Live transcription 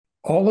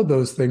all of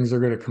those things are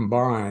going to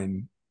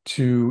combine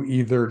to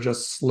either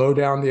just slow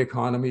down the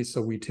economy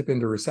so we tip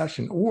into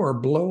recession, or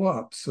blow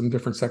up some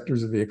different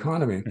sectors of the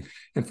economy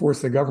and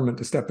force the government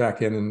to step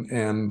back in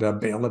and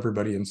bail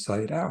everybody in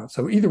sight out.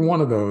 So either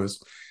one of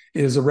those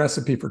is a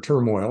recipe for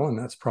turmoil, and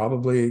that's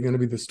probably going to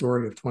be the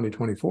story of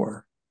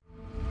 2024.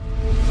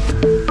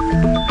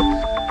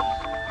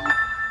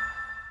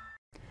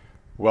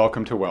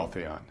 Welcome to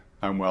Wealthion.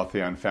 I'm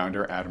Wealthion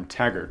founder Adam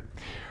Taggart.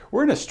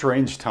 We're in a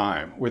strange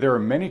time where there are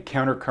many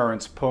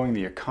countercurrents pulling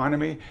the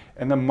economy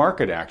and the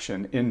market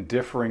action in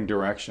differing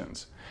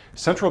directions.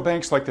 Central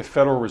banks like the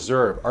Federal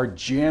Reserve are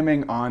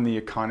jamming on the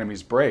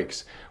economy's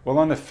brakes, while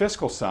on the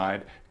fiscal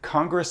side,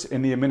 Congress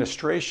and the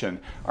administration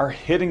are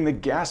hitting the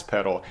gas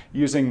pedal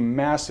using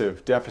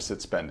massive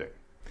deficit spending.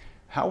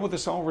 How will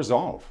this all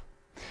resolve?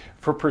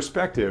 For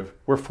perspective,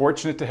 we're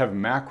fortunate to have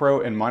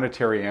macro and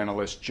monetary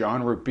analyst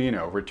John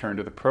Rubino return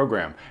to the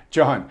program.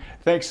 John,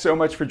 thanks so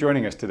much for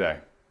joining us today.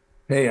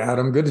 Hey,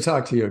 Adam, good to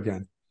talk to you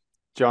again.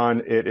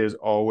 John, it is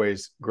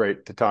always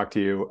great to talk to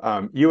you.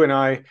 You and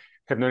I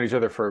have known each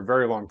other for a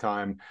very long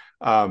time.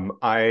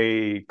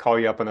 I call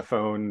you up on the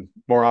phone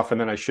more often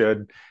than I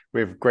should.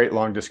 We have great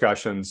long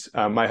discussions.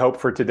 My hope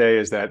for today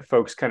is that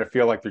folks kind of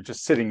feel like they're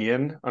just sitting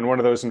in on one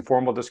of those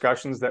informal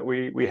discussions that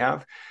we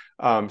have.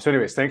 So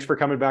anyways, thanks for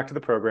coming back to the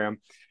program.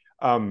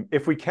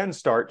 If we can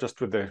start just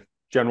with the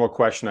general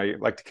question I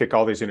like to kick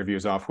all these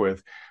interviews off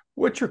with,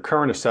 what's your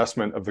current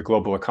assessment of the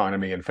global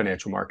economy and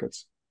financial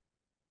markets?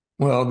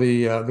 Well,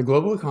 the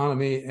global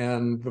economy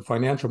and the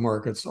financial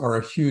markets are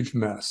a huge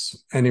mess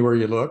anywhere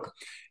you look.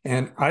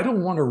 And I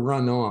don't want to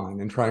run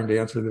on in trying to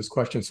answer this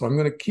question. So I'm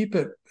going to keep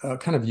it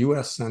kind of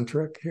US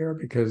centric here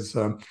because,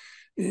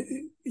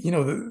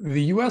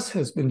 the US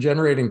has been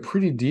generating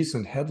pretty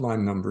decent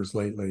headline numbers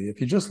lately.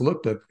 If you just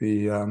looked at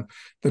the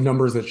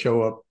numbers that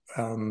show up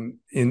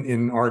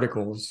in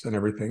articles and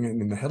everything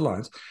and in the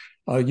headlines,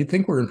 you'd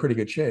think we're in pretty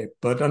good shape.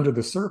 But under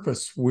the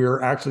surface,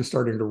 we're actually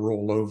starting to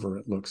roll over,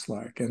 it looks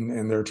like.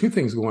 And there are two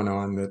things going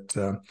on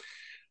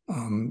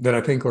that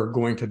I think are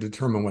going to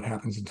determine what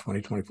happens in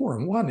 2024.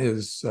 And one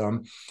is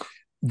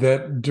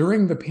that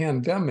during the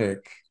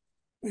pandemic,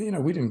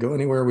 we didn't go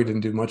anywhere. We didn't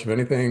do much of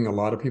anything. A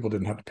lot of people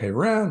didn't have to pay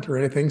rent or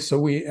anything. So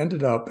we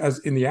ended up, as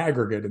in the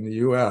aggregate in the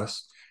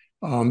US,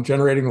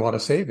 generating a lot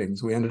of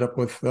savings. We ended up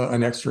with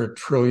an extra $1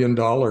 trillion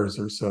or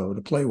so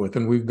to play with.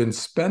 And we've been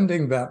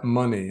spending that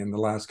money in the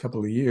last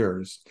couple of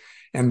years.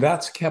 And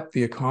that's kept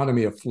the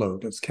economy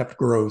afloat. It's kept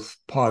growth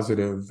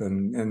positive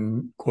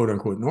and quote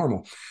unquote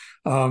normal.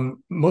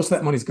 Most of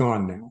that money's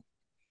gone now.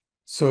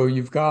 So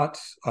you've got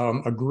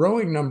a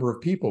growing number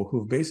of people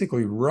who've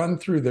basically run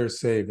through their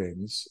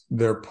savings.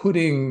 They're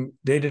putting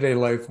day-to-day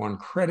life on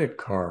credit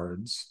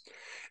cards.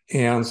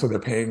 And so they're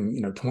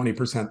paying,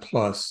 20%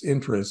 plus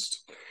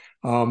interest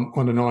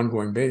on an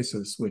ongoing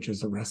basis, which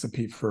is a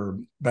recipe for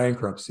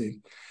bankruptcy.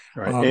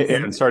 Right.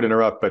 And sorry to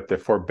interrupt, but the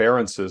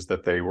forbearances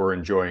that they were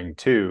enjoying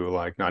too,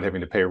 like not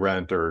having to pay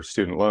rent or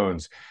student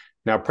loans,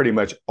 now pretty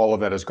much all of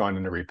that has gone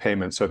into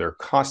repayment. So their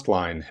cost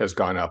line has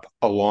gone up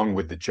along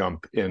with the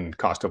jump in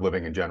cost of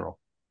living in general.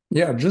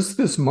 Yeah, just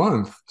this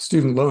month,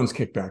 student loans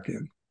kicked back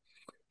in.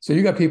 So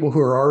you got people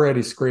who are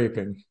already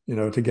scraping,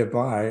 to get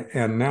by,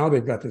 and now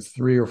they've got this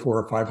 $300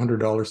 or $400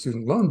 or $500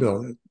 student loan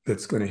bill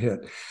that's going to hit.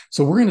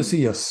 So we're going to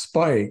see a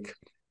spike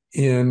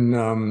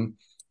in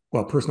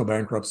personal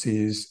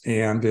bankruptcies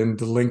and in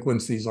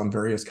delinquencies on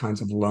various kinds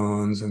of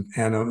loans,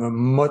 and a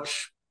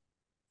much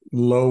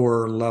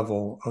lower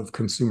level of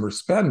consumer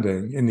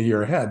spending in the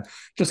year ahead,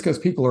 just because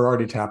people are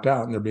already tapped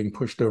out and they're being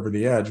pushed over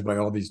the edge by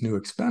all these new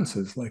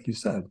expenses, like you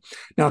said.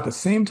 Now, at the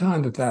same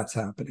time that that's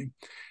happening,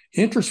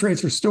 interest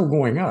rates are still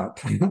going up.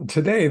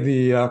 Today,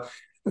 the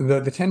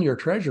 10-year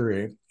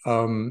Treasury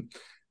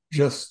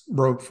just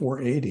broke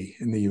 4.80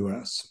 in the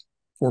U.S.,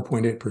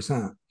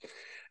 4.8%.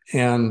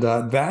 And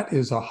that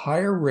is a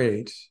higher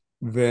rate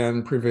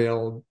than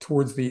prevailed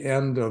towards the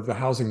end of the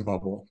housing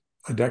bubble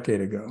a decade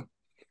ago.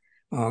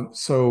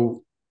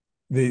 So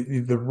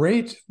the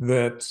rate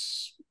that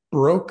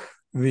broke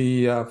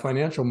the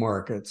financial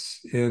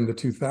markets in the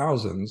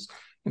 2000s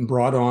and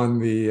brought on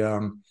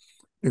the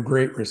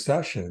Great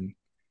Recession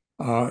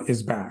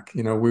is back.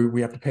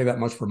 We have to pay that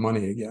much for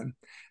money again.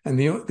 And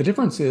the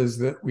difference is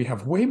that we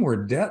have way more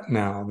debt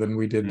now than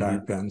we did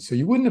back then. So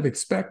you wouldn't have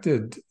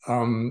expected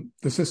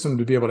the system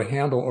to be able to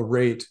handle a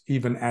rate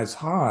even as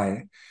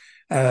high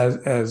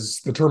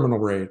as the terminal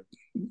rate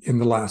in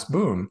the last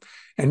boom.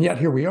 And yet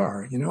here we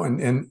are,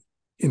 and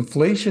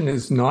inflation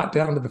is not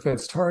down to the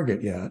Fed's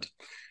target yet.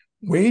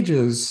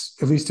 Wages,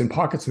 at least in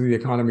pockets of the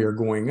economy, are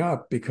going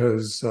up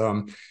because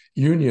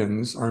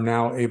unions are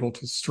now able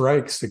to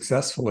strike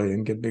successfully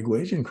and get big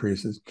wage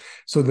increases.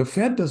 So the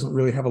Fed doesn't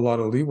really have a lot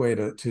of leeway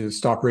to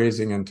stop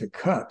raising and to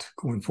cut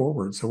going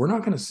forward. So we're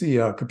not going to see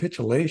a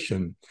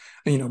capitulation,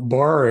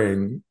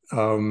 barring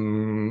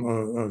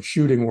a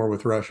shooting war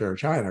with Russia or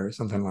China or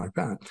something like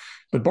that.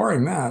 But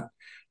barring that,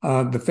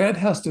 the Fed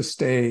has to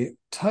stay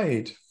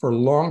tight for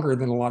longer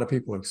than a lot of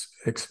people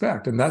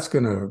expect. And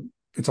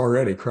it's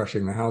already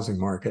crushing the housing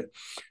market.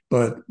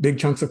 but big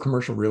chunks of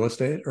commercial real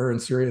estate are in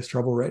serious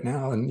trouble right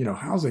now. And,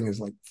 housing is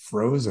like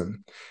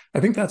frozen. I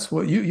think that's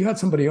what you had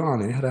somebody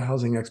on, you had a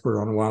housing expert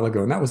on a while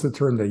ago, and that was the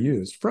term they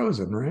used,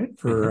 frozen, right?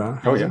 For Oh yeah,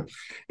 housing.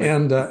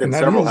 And and that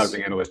several is,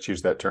 housing analysts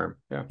use that term.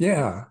 Yeah.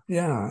 yeah,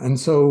 yeah. And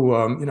so,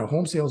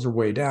 home sales are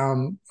way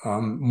down.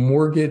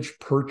 Mortgage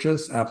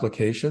purchase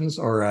applications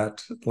are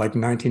at like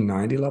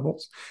 1990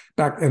 levels.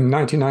 Back in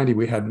 1990,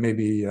 we had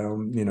maybe,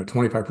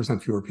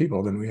 25% fewer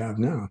people than we have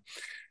now.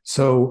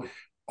 So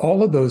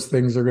all of those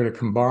things are going to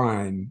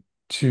combine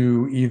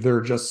to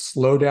either just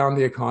slow down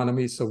the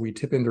economy so we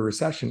tip into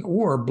recession,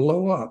 or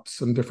blow up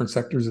some different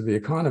sectors of the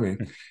economy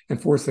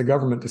and force the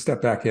government to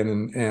step back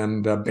in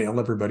and bail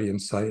everybody in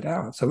sight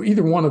out. So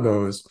either one of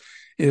those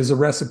is a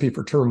recipe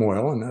for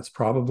turmoil, and that's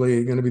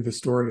probably going to be the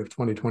story of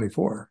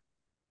 2024.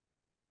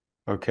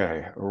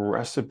 Okay, a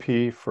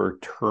recipe for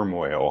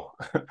turmoil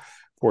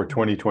for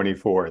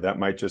 2024. That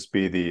might just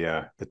be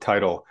the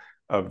title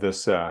of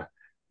this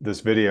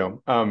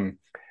video.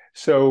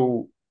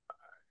 So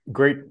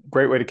great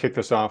way to kick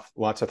this off.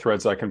 Lots of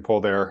threads I can pull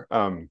there.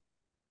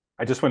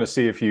 I just want to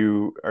see if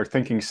you are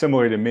thinking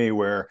similar to me,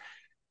 where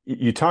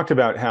you talked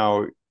about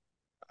how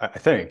I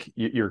think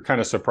you're kind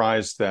of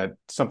surprised that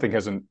something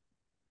hasn't,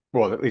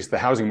 well, at least the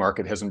housing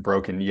market hasn't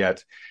broken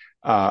yet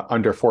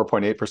under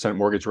 4.8%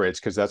 mortgage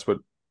rates, because that's what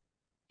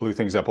blew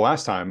things up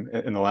last time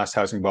in the last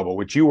housing bubble,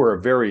 which you were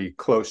a very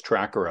close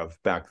tracker of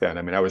back then.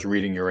 I mean, I was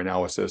reading your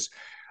analysis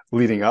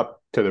leading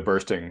up to the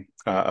bursting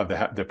of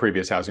the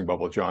previous housing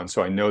bubble, John.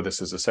 So I know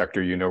this is a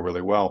sector you know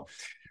really well.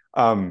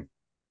 We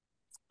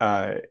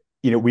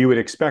would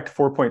expect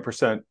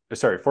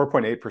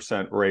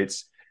 4.8%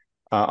 rates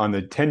on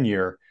the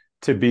 10-year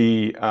to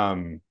be,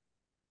 a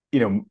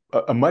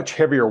much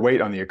heavier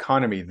weight on the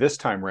economy this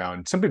time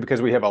around, simply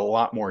because we have a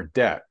lot more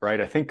debt, right?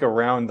 I think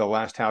around the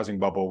last housing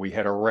bubble, we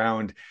had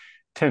around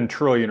 10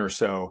 trillion or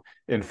so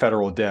in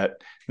federal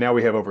debt. Now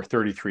we have over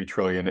 33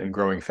 trillion and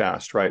growing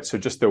fast, right? So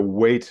just the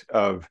weight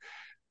of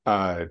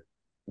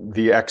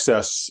the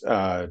excess,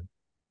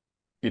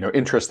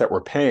 interest that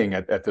we're paying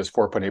at this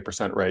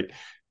 4.8% rate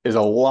is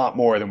a lot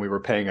more than we were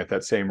paying at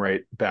that same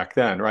rate back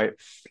then, right?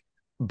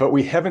 But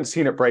we haven't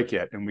seen it break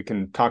yet, and we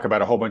can talk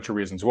about a whole bunch of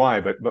reasons why.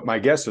 But my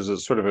guess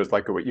is sort of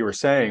like what you were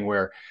saying,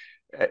 where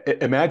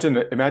imagine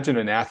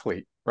an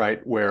athlete,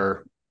 right?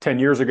 Where 10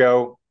 years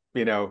ago,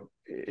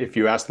 if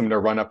you asked them to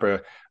run up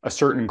a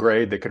certain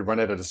grade, they could run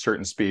it at a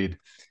certain speed.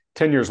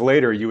 10 years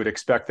later, you would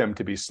expect them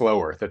to be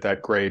slower,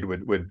 that grade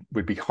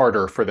would be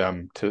harder for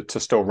them to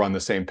still run the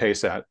same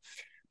pace at.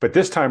 But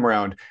this time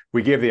around,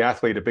 we gave the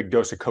athlete a big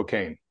dose of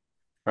cocaine,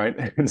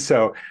 right? And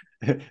so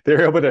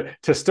they're able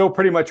to still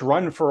pretty much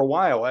run for a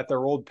while at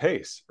their old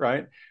pace,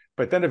 right?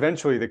 But then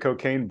eventually the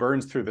cocaine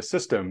burns through the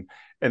system,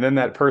 and then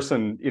that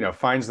person,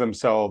 finds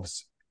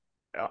themselves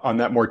on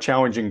that more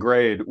challenging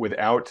grade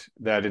without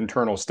that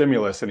internal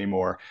stimulus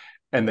anymore,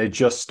 and they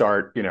just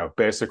start,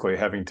 basically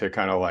having to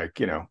kind of like,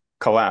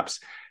 collapse.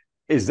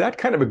 Is that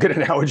kind of a good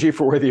analogy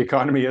for where the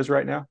economy is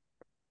right now?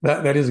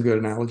 That is a good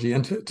analogy.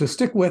 And to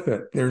stick with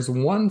it, there's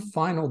one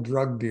final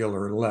drug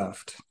dealer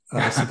left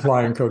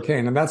supplying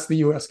cocaine, and that's the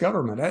US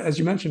government. As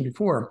you mentioned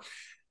before,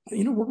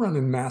 we're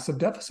running massive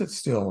deficits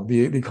still.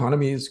 The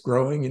economy is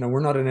growing. We're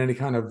not in any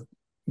kind of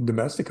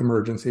domestic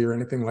emergency or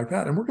anything like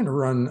that. And we're going to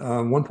run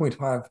a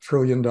 $1.5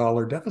 trillion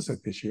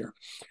deficit this year.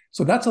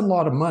 So that's a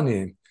lot of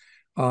money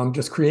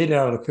just created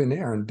out of thin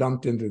air and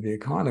dumped into the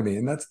economy.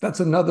 And that's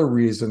another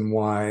reason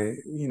why,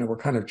 we're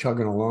kind of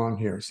chugging along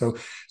here. So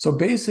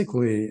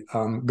basically,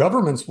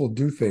 governments will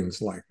do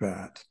things like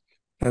that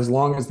as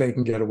long as they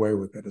can get away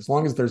with it. As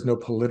long as there's no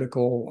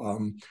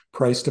political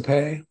price to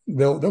pay,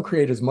 they'll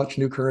create as much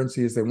new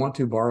currency as they want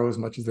to, borrow as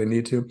much as they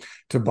need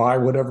to buy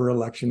whatever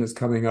election is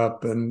coming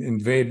up and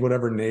invade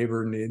whatever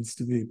neighbor needs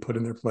to be put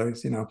in their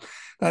place.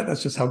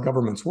 That's just how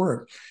governments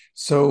work.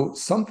 So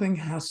something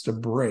has to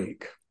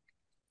break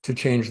to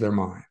change their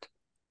mind,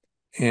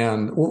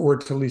 and or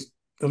to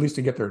at least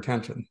to get their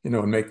attention,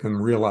 and make them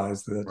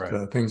realize that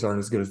Right. things aren't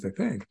as good as they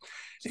think.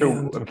 So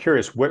And I'm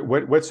curious,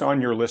 what's on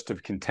your list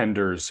of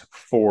contenders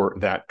for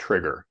that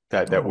trigger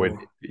that would,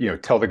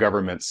 tell the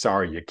government,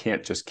 sorry, you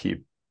can't just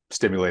keep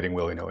stimulating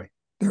willy-nilly?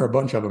 there are a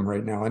bunch of them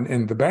right now,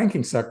 and the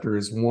banking sector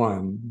is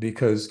one,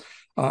 because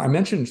I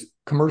mentioned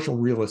commercial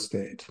real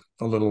estate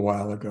a little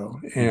while ago,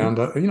 and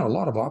Mm-hmm. a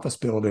lot of office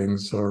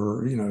buildings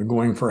are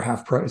going for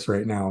half price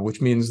right now,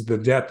 which means the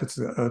debt that's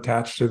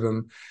attached to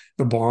them,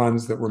 the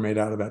bonds that were made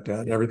out of that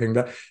debt, everything,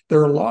 that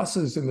there are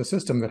losses in the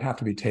system that have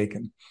to be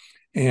taken.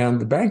 And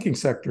the banking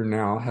sector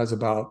now has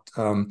about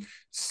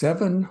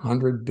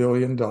 $700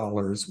 billion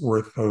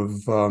worth of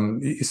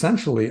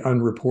essentially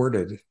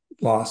unreported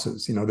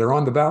losses. They're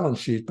on the balance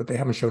sheet, but they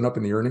haven't shown up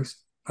in the earnings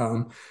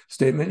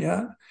statement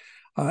yet.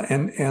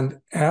 And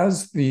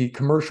as the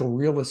commercial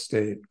real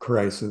estate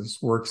crisis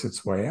works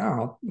its way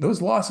out,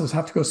 those losses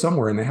have to go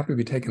somewhere, and they have to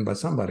be taken by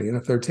somebody. And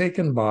if they're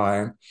taken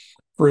by,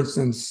 for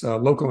instance,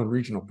 local and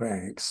regional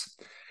banks,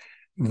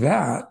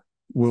 that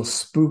will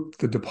spook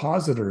the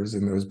depositors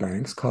in those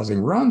banks, causing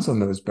runs on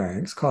those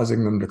banks,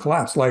 causing them to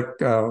collapse, like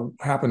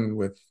happened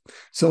with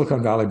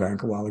Silicon Valley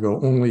Bank a while ago,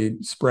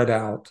 only spread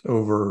out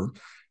over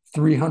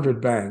 300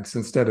 banks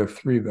instead of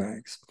 3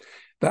 banks.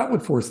 That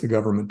would force the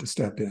government to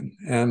step in.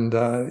 And,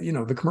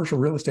 the commercial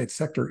real estate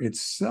sector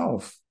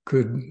itself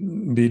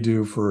could be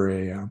due for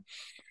a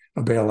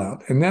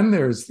bailout. And then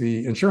there's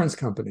the insurance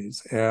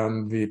companies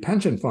and the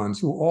pension funds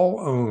who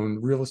all own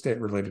real estate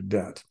related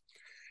debt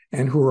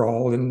and who are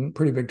all in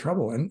pretty big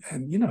trouble. And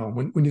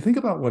when you think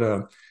about what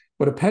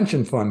a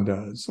pension fund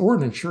does or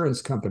an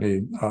insurance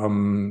company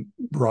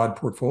broad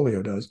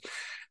portfolio does,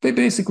 they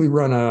basically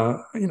run a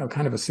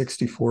kind of a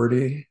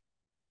 60-40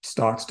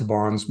 stocks to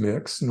bonds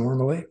mix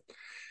normally.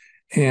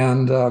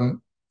 And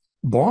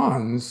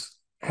bonds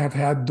have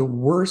had the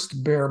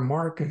worst bear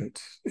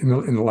market in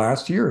the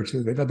last year or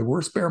two. They've had the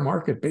worst bear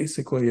market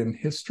basically in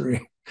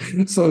history.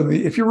 So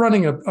if you're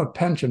running a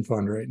pension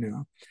fund right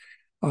now,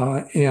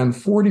 and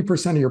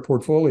 40% of your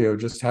portfolio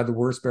just had the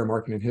worst bear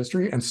market in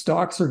history, and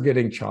stocks are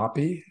getting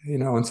choppy,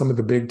 and some of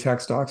the big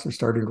tech stocks are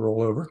starting to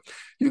roll over,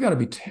 you've got to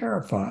be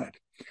terrified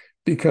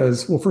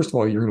because, well, first of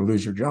all, you're going to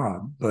lose your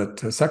job. But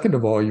second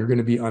of all, you're going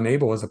to be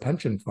unable as a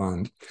pension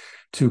fund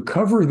to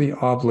cover the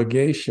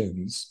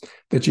obligations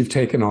that you've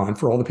taken on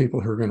for all the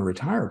people who are going to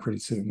retire pretty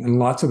soon. And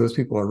lots of those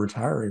people are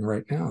retiring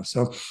right now.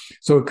 So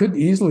it could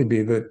easily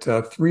be that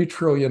 $3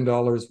 trillion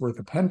worth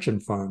of pension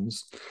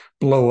funds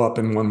blow up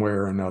in one way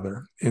or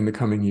another in the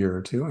coming year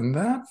or two. And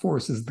that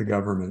forces the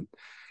government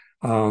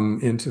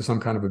into some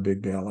kind of a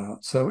big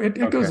bailout. So it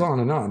goes on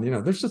and on.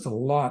 There's just a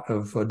lot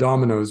of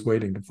dominoes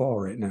waiting to fall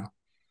right now.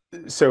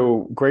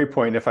 So great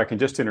point. If I can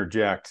just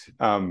interject.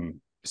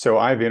 So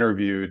I've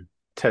interviewed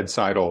Ted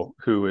Seidel,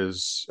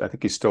 I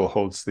think he still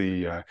holds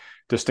the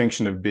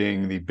distinction of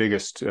being the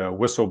biggest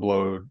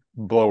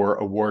whistleblower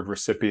award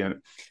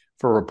recipient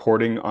for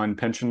reporting on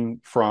pension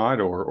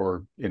fraud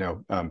or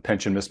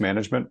pension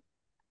mismanagement.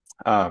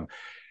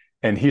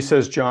 And he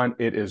says, John,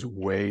 it is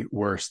way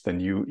worse than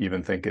you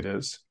even think it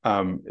is.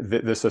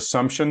 This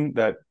assumption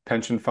that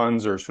pension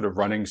funds are sort of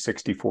running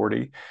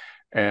 60-40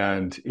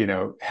 and,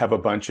 have a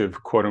bunch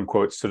of quote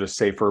unquote sort of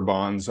safer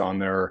bonds on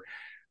their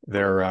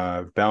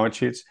balance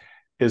sheets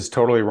is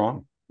totally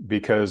wrong,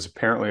 because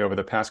apparently over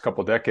the past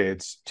couple of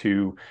decades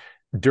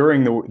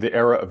during the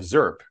era of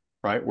ZIRP,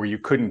 right, where you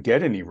couldn't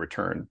get any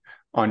return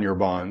on your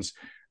bonds,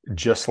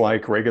 just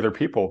like regular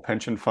people,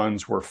 pension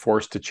funds were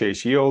forced to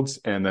chase yields.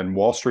 And then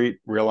Wall Street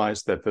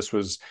realized that this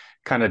was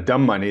kind of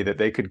dumb money, that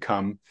they could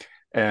come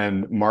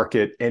and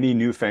market any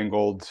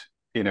newfangled,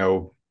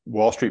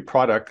 Wall Street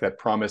product that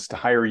promised a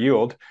higher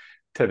yield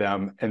to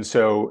them. And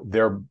so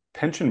their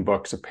pension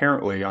books,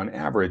 apparently on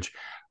average,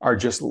 are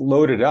just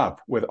loaded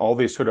up with all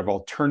these sort of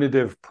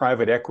alternative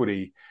private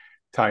equity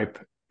type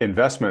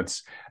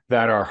investments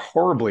that are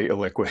horribly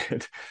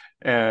illiquid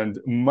and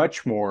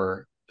much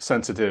more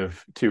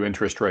sensitive to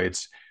interest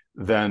rates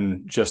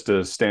than just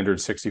a standard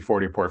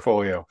 60-40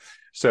 portfolio.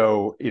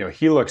 So,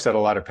 he looks at a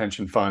lot of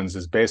pension funds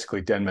as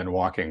basically dead men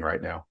walking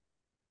right now.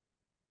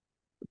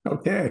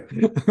 Okay.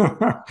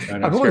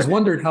 I've always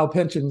wondered how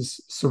pensions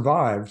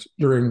survived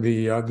during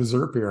the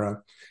ZIRP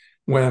era,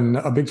 when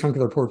a big chunk of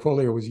their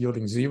portfolio was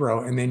yielding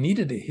 0 and they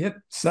needed to hit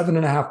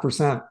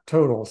 7.5%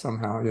 total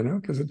somehow,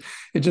 because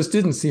it just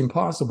didn't seem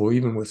possible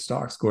even with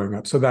stocks going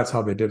up. So that's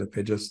how they did it.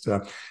 They just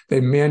they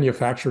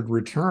manufactured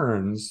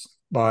returns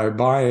by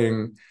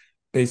buying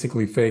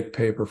basically fake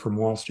paper from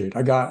Wall Street.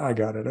 I got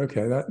it.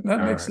 Okay, that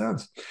makes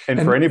sense. And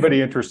for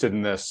anybody interested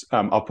in this,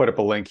 I'll put up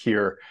a link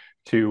here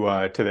to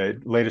the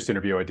latest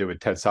interview I did with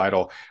Ted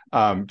Seidel.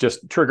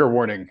 Just trigger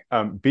warning,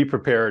 be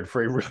prepared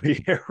for a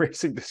really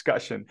hair-raising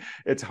discussion.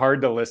 It's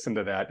hard to listen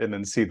to that and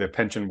then see the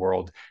pension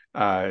world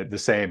the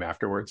same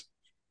afterwards.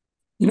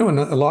 And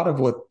a lot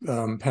of what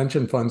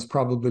pension funds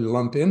probably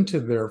lump into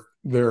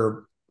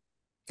their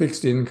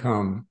fixed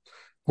income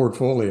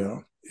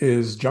portfolio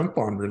is junk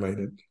bond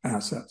related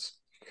assets,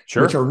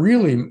 sure, which are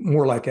really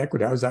more like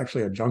equity. I was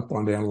actually a junk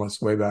bond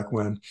analyst way back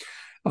when.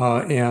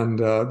 And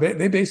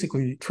they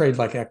basically trade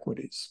like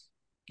equities.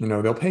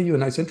 They'll pay you a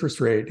nice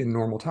interest rate in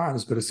normal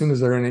times, but as soon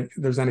as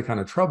there's any kind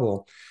of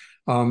trouble,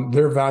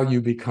 their value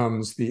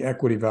becomes the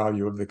equity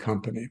value of the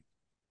company.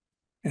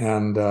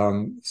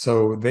 And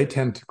so they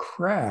tend to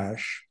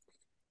crash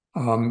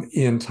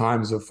in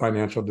times of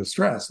financial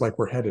distress, like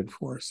we're headed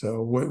for.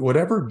 So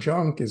whatever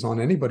junk is on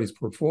anybody's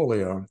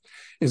portfolio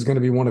is going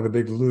to be one of the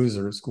big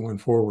losers going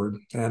forward.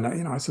 And,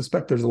 I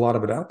suspect there's a lot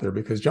of it out there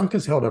because junk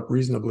has held up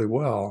reasonably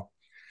well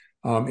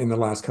in the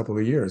last couple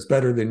of years,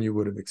 better than you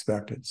would have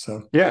expected.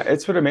 So yeah,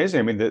 it's sort of amazing.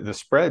 I mean, the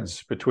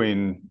spreads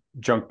between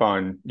junk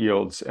bond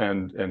yields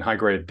and high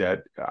grade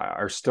debt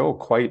are still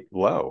quite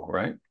low,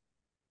 right?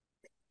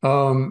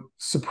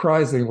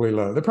 Surprisingly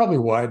low. They're probably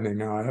widening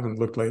now. I haven't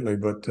looked lately,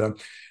 but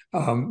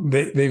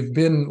they've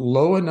been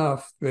low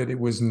enough that it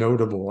was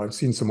notable. I've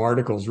seen some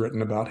articles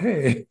written about,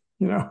 hey,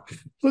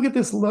 look at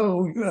this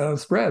low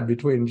spread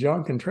between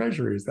junk and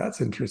treasuries.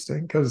 That's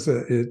interesting because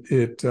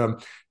it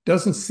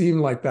doesn't seem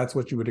like that's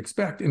what you would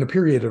expect in a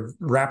period of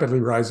rapidly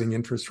rising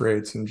interest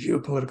rates and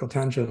geopolitical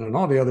tension and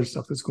all the other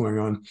stuff that's going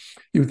on.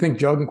 You would think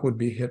junk would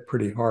be hit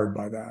pretty hard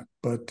by that,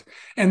 but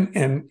and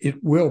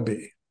it will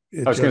be.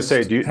 I It was going to say,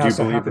 just do you has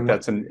to believe that happen.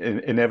 that's an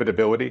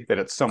inevitability, that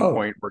at some Oh,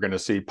 point we're going to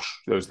see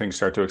those things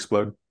start to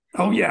explode?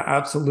 oh yeah,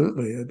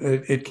 absolutely.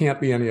 It can't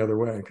be any other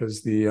way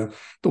because the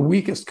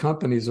weakest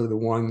companies are the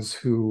ones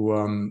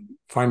who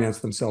finance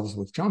themselves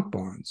with junk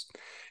bonds.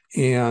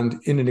 And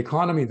in an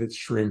economy that's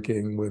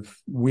shrinking with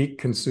weak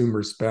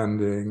consumer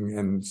spending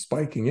and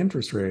spiking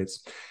interest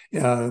rates,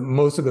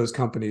 most of those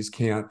companies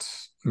can't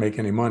make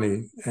any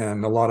money,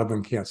 and a lot of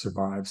them can't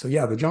survive. So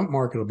yeah, the junk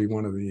market will be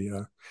one of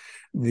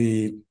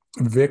the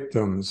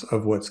victims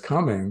of what's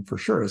coming for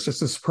sure. It's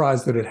just a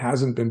surprise that it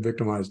hasn't been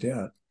victimized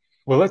yet.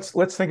 Well,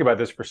 let's think about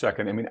this for a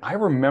second. I mean, I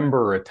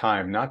remember a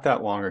time not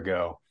that long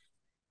ago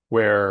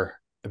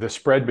where the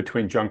spread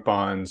between junk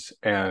bonds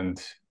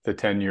and the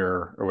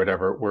 10-year or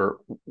whatever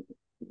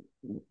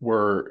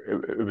were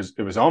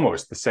it was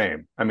almost the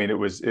same. I mean, it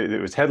was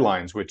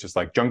headlines, which is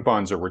like junk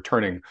bonds are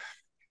returning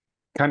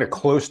kind of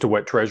close to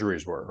what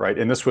treasuries were, right?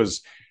 And this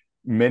was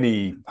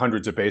many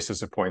hundreds of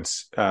basis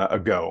points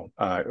ago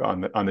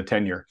on the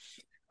 10-year.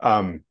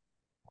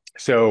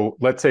 So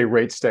let's say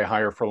rates stay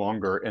higher for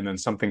longer, and then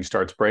something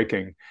starts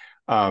breaking.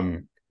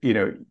 You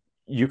know,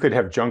 you could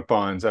have junk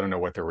bonds. I don't know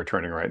what they're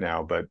returning right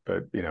now, but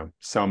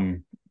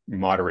some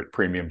moderate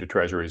premium to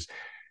treasuries.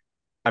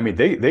 I mean,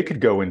 they could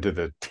go into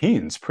the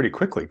teens pretty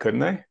quickly, couldn't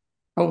they?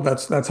 Oh,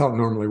 that's how it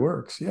normally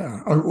works. Yeah.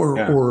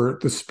 Yeah. Or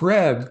the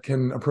spread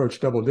can approach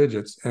double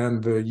digits,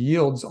 and the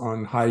yields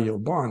on high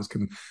yield bonds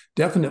can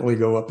definitely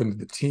go up into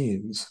the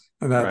teens.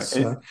 And Right. that's uh,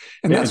 and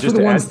And that's for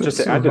the ones that just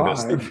to add to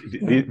this, survive.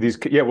 Yeah. these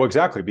yeah, well,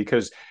 exactly,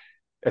 because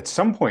at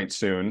some point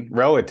soon,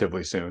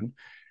 relatively soon,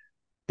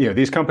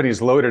 these companies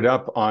loaded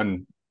up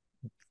on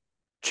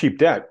cheap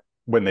debt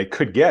when they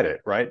could get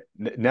it, right?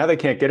 Now they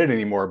can't get it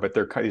anymore, but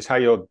these high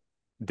yield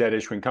debt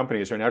issuing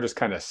companies are now just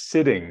kind of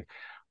sitting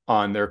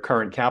on their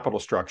current capital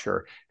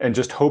structure and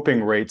just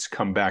hoping rates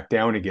come back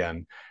down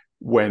again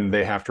when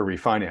they have to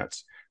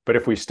refinance. But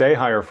if we stay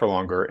higher for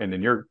longer, and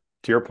to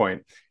your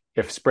point,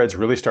 if spreads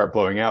really start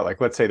blowing out,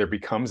 like let's say there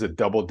becomes a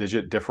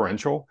double-digit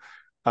differential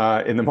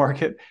in the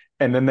market,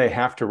 and then they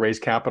have to raise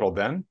capital,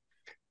 then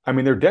I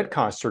mean their debt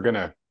costs are going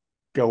to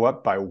go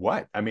up by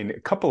what? I mean, a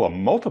couple of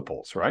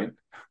multiples, right?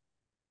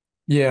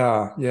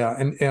 Yeah, yeah,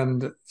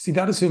 and see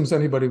that assumes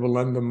anybody will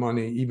lend them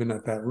money even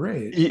at that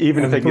rate,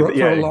 Even if they and can get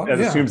for a yeah, long, that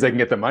yeah, assumes they can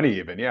get the money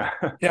even, yeah.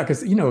 yeah,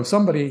 because if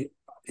somebody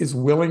is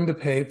willing to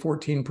pay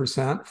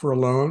 14% for a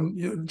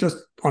loan, just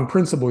on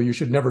principle, you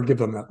should never give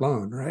them that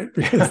loan, right?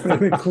 Because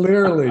they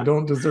clearly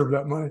don't deserve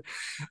that money,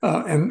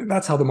 and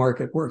that's how the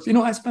market works.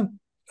 I spent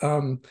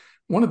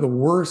one of the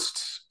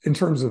worst in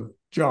terms of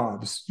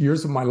jobs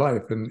years of my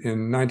life in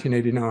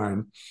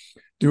 1989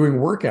 doing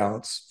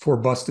workouts for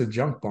busted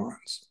junk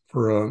bonds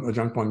for a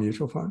junk bond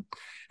mutual fund.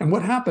 And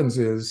what happens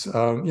is,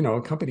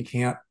 a company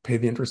can't pay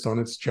the interest on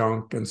its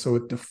junk, and so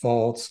it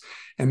defaults.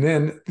 And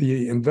then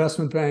the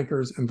investment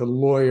bankers and the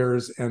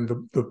lawyers and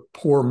the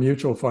poor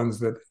mutual funds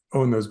that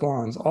own those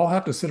bonds all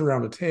have to sit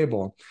around a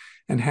table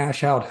and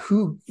hash out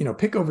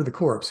pick over the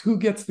corpse, who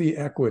gets the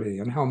equity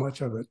and how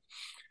much of it.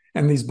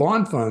 And these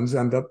bond funds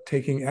end up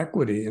taking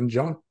equity in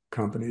junk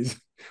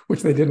companies,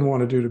 which they didn't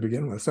want to do to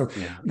begin with. So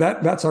Yeah.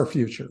 that's our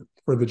future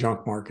for the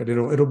junk market.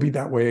 It'll be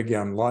that way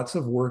again. Lots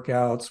of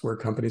workouts where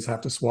companies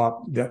have to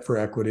swap debt for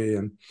equity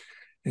and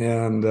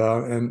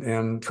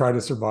try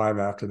to survive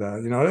after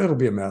that. It'll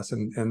be a mess.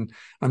 And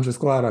I'm just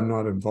glad I'm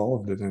not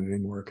involved in it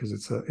anymore because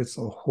it's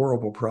a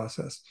horrible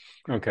process.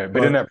 Okay,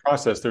 but in But that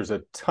process, there's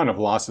a ton of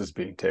losses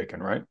being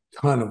taken, right?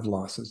 ton of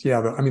losses.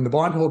 Yeah, the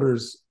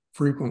bondholders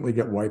frequently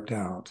get wiped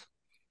out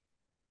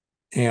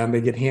and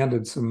they get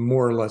handed some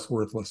more or less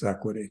worthless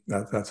equity.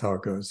 That's how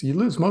it goes. You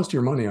lose most of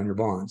your money on your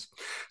bonds.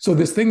 So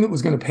this thing that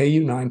was going to pay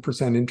you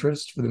 9%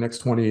 interest for the next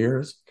 20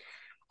 years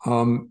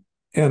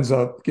ends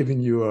up giving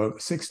you a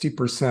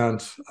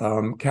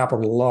 60%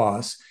 capital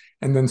loss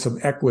and then some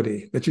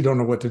equity that you don't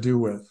know what to do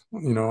with,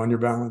 on your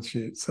balance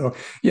sheet. So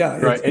yeah,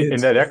 Right.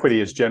 And that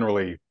equity is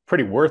generally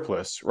pretty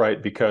worthless,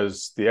 right?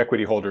 Because the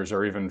equity holders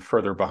are even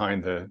further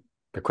behind the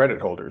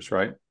credit holders,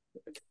 right?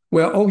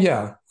 well, oh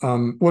yeah.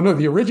 Well, no,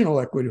 the original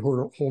equity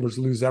holders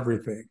lose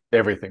everything.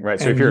 Everything, right?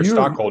 So if And you're a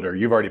stockholder,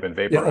 you've already been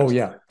yeah, oh vaporized.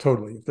 yeah,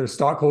 totally. If they're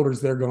stockholders,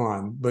 they're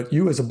gone. But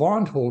you as a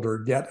bondholder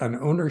get an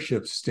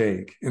ownership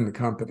stake in the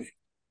company.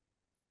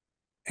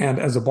 And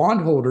as a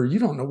bondholder, you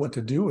don't know what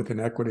to do with an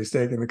equity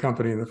stake in the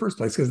company in the first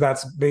place, because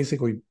that's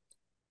basically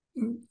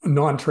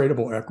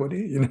non-tradable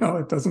equity.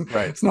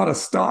 Right. It's not a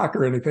stock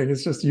or anything.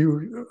 It's just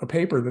a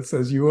paper that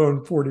says you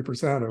own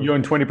 40% of You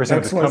own 20%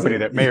 of this company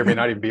that may or may XYZ.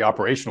 not even be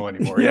operational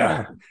anymore. Yeah.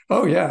 Yeah.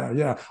 Oh yeah,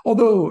 yeah.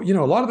 Although,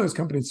 a lot of those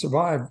companies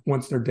survive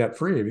once they're debt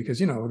free because,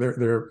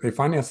 they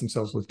finance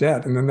themselves with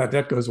debt and then that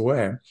debt goes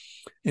away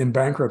in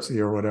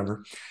bankruptcy or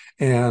whatever.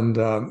 And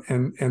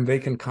they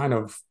can kind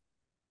of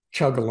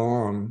chug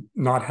along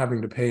not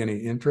having to pay any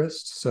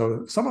interest.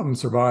 So some of them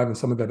survive and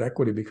some of that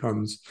equity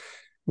becomes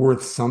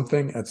worth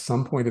something at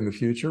some point in the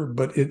future,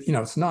 but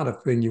it's not a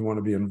thing you want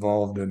to be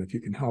involved in if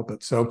you can help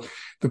it. So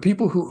the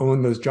people who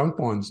own those junk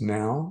bonds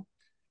now,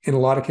 in a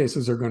lot of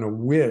cases, are going to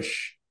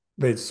wish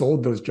they'd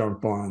sold those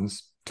junk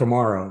bonds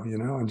tomorrow,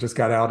 and just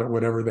got out at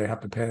whatever they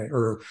have to pay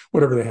or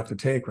whatever they have to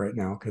take right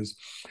now, because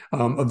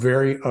a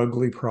very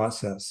ugly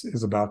process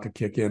is about to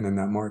kick in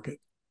that market.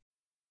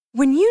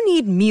 When you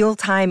need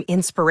mealtime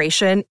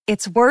inspiration,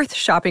 it's worth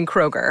shopping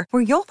Kroger,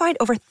 where you'll find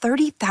over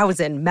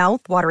 30,000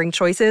 mouth-watering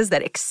choices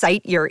that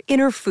excite your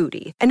inner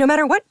foodie. And no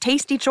matter what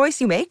tasty choice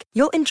you make,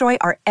 you'll enjoy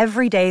our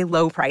everyday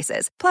low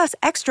prices, plus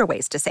extra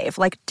ways to save,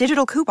 like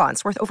digital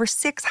coupons worth over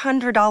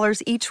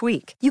 $600 each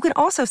week. You can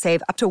also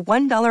save up to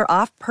 $1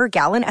 off per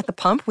gallon at the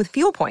pump with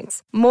fuel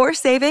points. More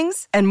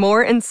savings and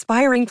more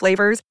inspiring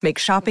flavors make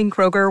shopping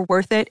Kroger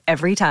worth it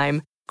every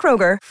time.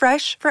 Kroger,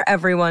 fresh for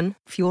everyone.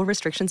 Fuel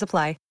restrictions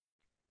apply.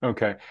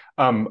 Okay.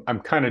 I'm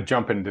kind of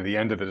jumping to the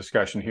end of the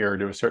discussion here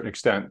to a certain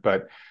extent,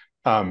 but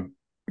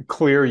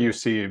clear you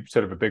see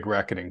sort of a big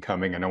reckoning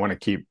coming, and I want to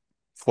keep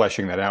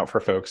fleshing that out for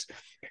folks.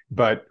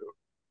 But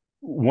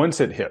once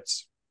it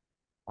hits,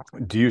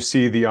 do you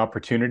see the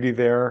opportunity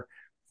there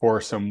for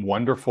some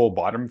wonderful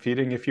bottom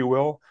feeding, if you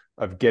will,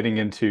 of getting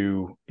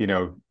into,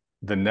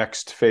 the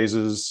next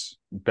phases,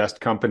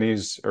 best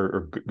companies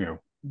or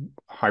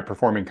high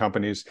performing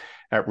companies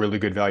at really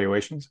good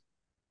valuations?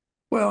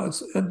 Well,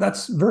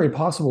 that's very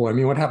possible. I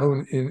mean, what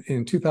happened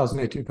in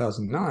 2008,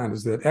 2009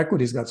 is that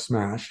equities got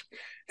smashed,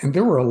 and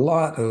there were a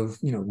lot of,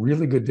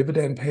 really good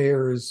dividend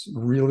payers,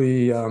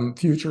 really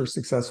future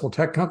successful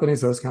tech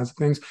companies, those kinds of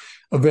things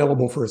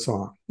available for a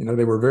song.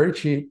 They were very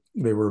cheap.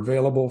 They were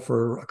available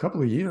for a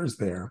couple of years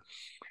there.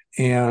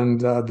 And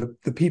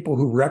the people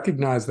who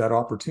recognized that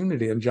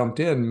opportunity and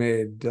jumped in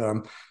made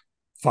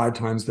 5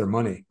 times their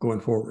money going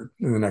forward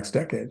in the next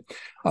decade.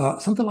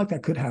 Something like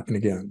that could happen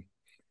again.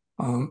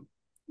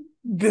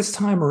 This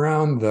time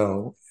around,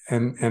 though,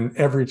 and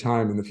every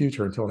time in the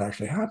future until it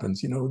actually happens,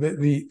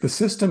 the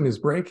system is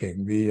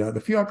breaking. The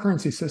fiat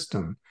currency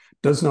system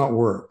does not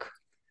work,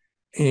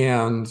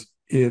 and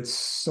it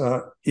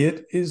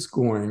is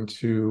going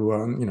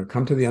to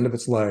come to the end of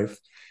its life.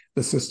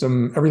 The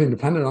system, everything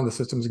dependent on the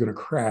system, is going to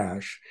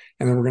crash,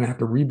 and then we're going to have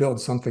to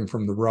rebuild something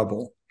from the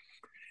rubble.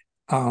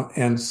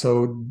 And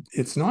so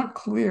it's not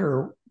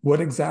clear what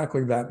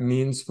exactly that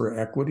means for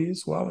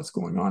equities while it's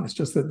going on. It's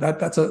just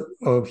that's a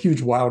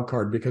huge wild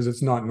card, because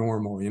it's not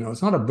normal.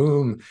 It's not a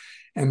boom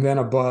and then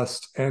a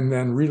bust and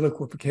then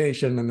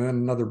reliquefaction and then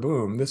another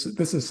boom. This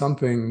is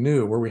something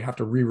new where we have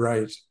to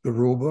rewrite the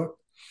rule book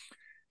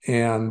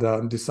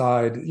and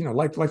decide,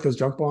 like those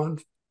junk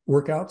bond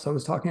workouts I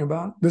was talking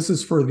about. This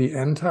is for the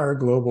entire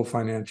global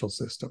financial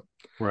system.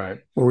 Right.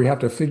 Where we have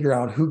to figure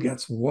out who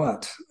gets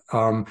what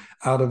out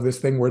of this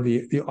thing, where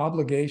the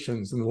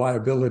obligations and the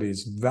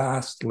liabilities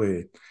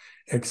vastly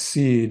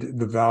exceed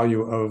the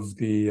value of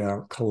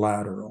the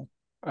collateral.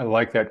 I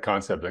like that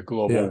concept, a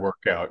global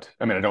workout.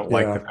 I mean, I don't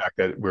like the fact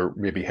that we're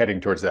maybe heading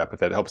towards that, but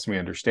that helps me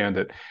understand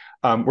it.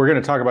 We're going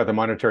to talk about the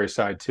monetary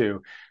side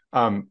too.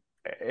 And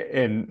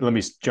let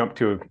me jump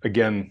to,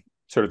 again,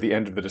 sort of the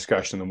end of the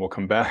discussion, and then we'll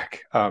come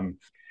back.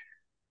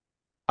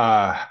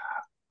 I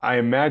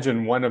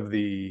imagine one of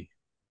the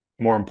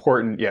more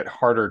important yet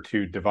harder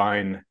to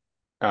divine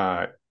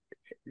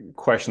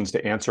questions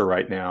to answer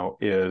right now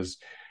is,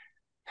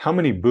 how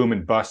many boom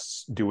and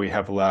busts do we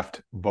have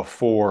left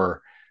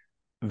before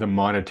the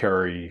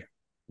monetary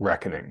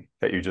reckoning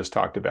that you just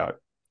talked about?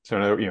 So,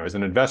 as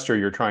an investor,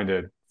 you're trying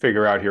to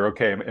figure out here,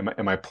 okay,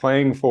 am I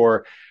playing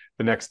for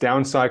the next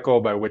down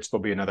cycle by which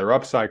there'll be another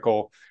up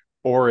cycle?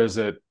 Or is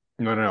it,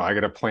 no, I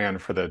got to plan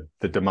for the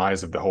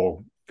demise of the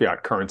whole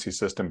fiat currency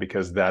system,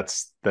 because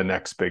that's the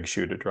next big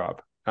shoe to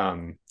drop.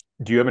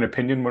 Do you have an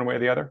opinion one way or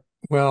the other?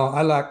 Well,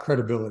 I lack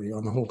credibility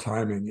on the whole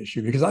timing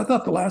issue, because I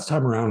thought the last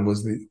time around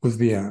was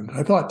the end.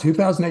 I thought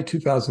 2008,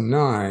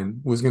 2009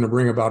 was going to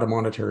bring about a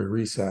monetary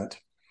reset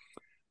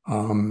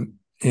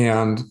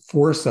and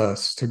force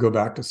us to go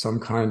back to some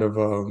kind of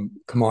a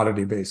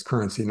commodity-based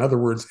currency. In other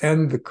words,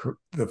 end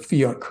the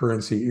fiat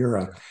currency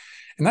era.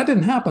 And that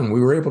didn't happen.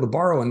 We were able to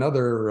borrow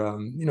another,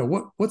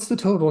 what's the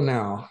total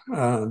now,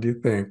 do you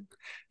think,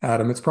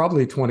 Adam? It's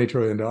probably $20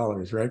 trillion,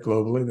 right,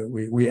 globally, that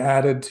we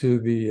added to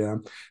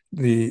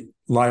the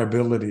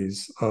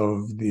liabilities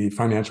of the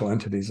financial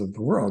entities of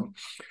the world.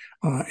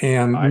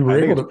 And we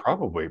were able to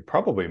probably.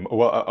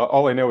 Well,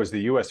 all I know is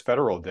the U.S.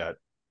 federal debt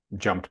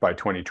jumped by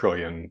 20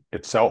 trillion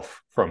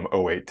itself from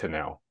 2008 to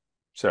now.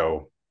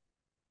 So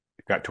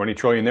you've got 20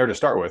 trillion there to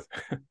start with.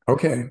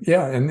 Okay.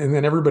 Yeah. And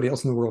then everybody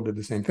else in the world did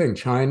the same thing.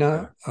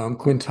 China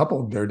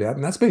quintupled their debt.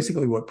 And that's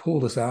basically what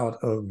pulled us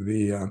out of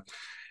the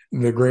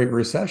Great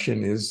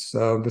Recession. Is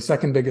the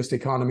second biggest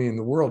economy in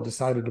the world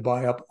decided to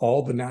buy up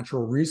all the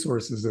natural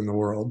resources in the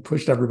world,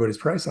 pushed everybody's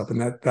price up, and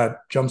that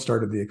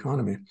jump-started the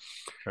economy.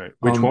 Right.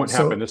 Which won't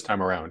happen this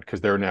time around, because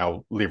they're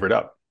now levered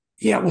up.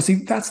 Yeah. Well, see,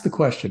 that's the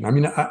question. I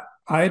mean,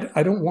 I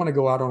don't want to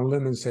go out on a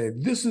limb and say,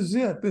 this is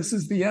it. This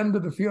is the end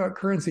of the fiat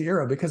currency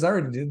era, because I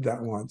already did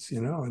that once,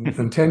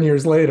 and 10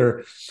 years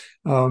later,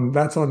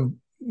 that's on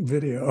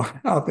video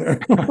out there.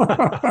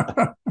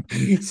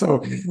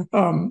 So,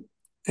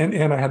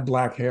 and I had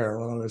black hair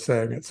while I was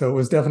saying it, so it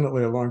was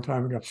definitely a long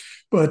time ago.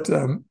 But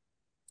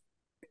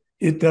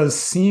it does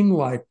seem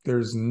like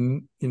daddy's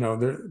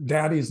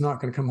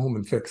not going to come home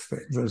and fix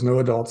things. There's no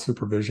adult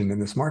supervision in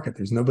this market.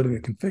 There's nobody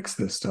that can fix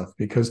this stuff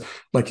because,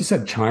 like you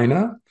said,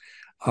 China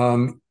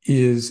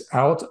is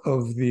out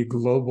of the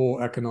global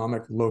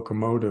economic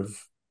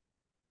locomotive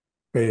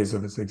phase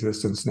of its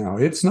existence now.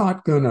 It's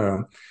not going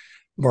to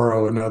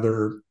borrow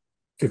another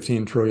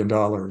 $15 trillion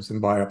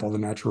and buy up all the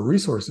natural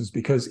resources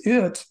because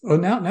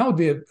now would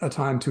be a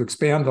time to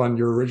expand on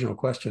your original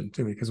question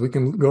to me, because we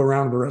can go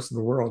around the rest of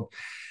the world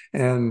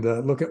and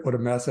look at what a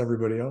mess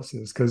everybody else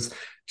is, because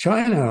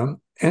China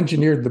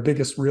engineered the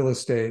biggest real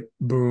estate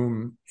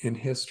boom in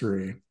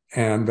history,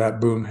 and that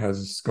boom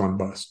has gone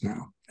bust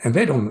now. And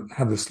they don't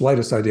have the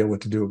slightest idea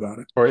what to do about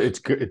it. Or it's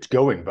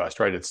going bust,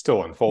 right? It's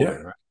still unfolding, Yeah.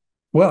 right?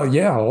 Well,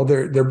 yeah, well,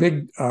 they're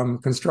big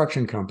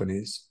construction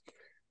companies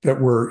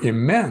that were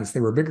immense. They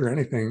were bigger than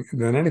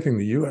anything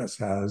the U.S.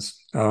 has,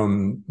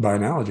 by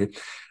analogy.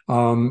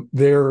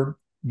 They're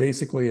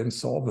basically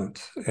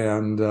insolvent,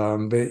 and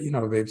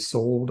they've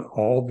sold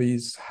all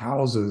these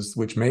houses,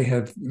 which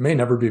may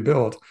never be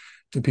built,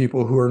 to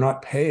people who are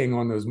not paying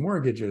on those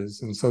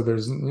mortgages, and so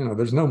there's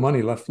no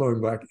money left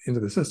flowing back into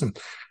the system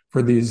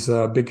for these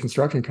big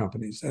construction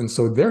companies, and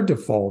so they're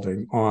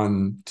defaulting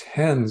on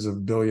tens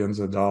of billions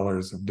of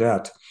dollars of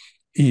debt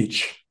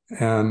each,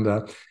 and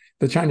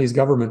the Chinese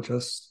government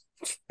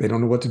they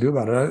don't know what to do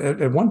about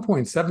it. At one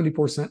point,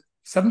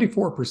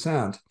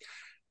 74%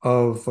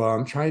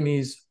 of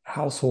Chinese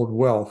household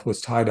wealth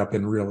was tied up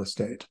in real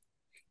estate,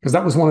 because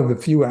that was one of the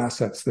few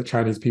assets that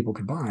Chinese people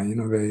could buy.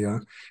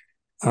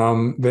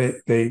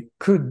 They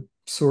could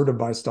sort of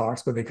buy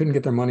stocks, but they couldn't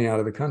get their money out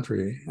of the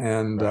country,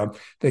 and right.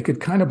 They could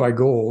kind of buy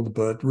gold,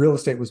 but real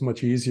estate was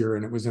much easier,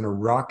 and it was in a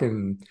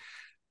rockin'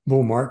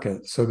 bull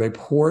market. So they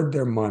poured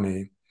their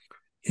money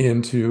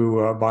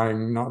into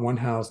buying not one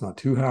house, not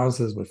two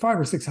houses, but 5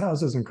 or 6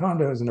 houses and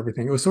condos and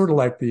everything. It was sort of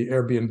like the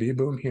Airbnb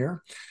boom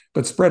here,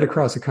 but spread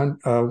across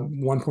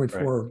 1.4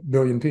 right.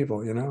 billion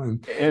people,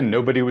 and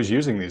nobody was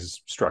using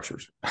these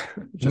structures,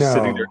 just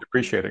sitting there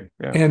depreciating.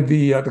 Yeah. And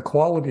the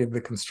quality of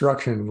the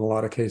construction in a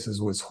lot of cases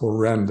was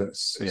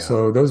horrendous. Yeah.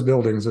 So those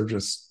buildings are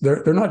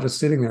they're not just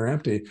sitting there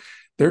empty,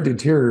 they're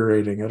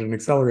deteriorating at an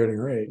accelerating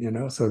rate,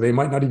 so they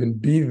might not even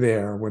be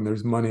there when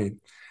there's money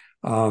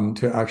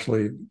to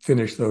actually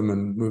finish them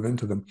and move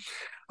into them.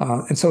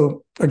 And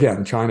so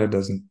again, China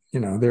doesn't,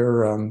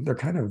 they're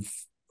kind of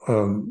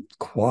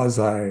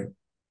quasi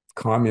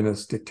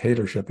communist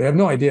dictatorship. They have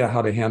no idea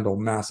how to handle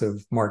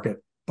massive market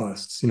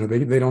busts.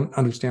 They don't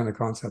understand the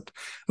concept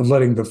of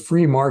letting the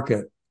free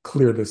market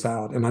clear this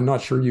out. And I'm not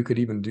sure you could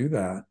even do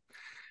that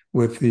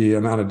with the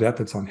amount of debt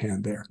that's on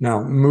hand there.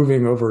 Now,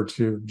 moving over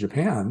to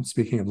Japan,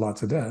 speaking of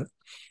lots of debt,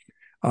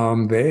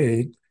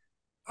 they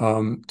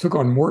took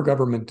on more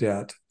government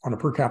debt on a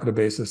per capita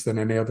basis than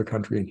any other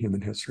country in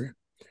human history.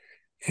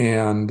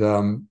 And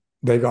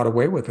they got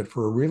away with it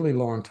for a really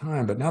long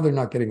time, but now they're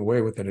not getting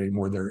away with it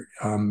anymore.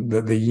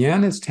 The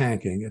yen is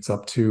tanking. It's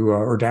up to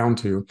or down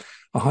to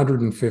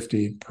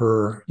 150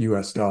 per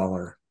US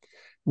dollar,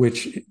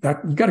 which you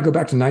got to go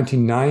back to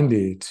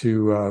 1990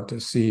 to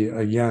see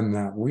a yen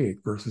that weak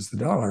versus the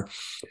dollar.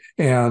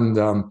 And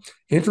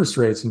interest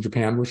rates in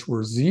Japan, which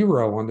were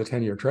 0 on the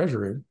 10-year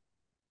treasury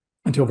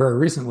until very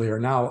recently, are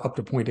now up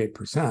to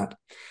 0.8%,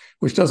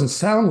 which doesn't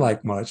sound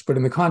like much, but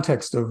in the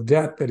context of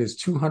debt that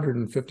is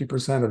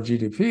 250% of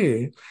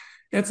GDP,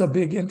 it's a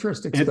big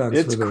interest expense.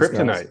 It's for those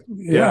kryptonite. Guys.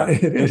 Yeah.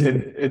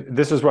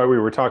 This is why we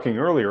were talking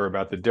earlier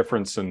about the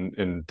difference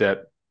in debt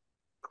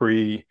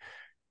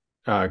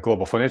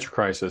pre-global financial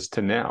crisis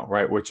to now,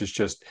 right? Which is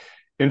just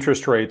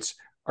interest rates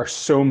are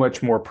so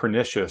much more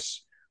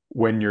pernicious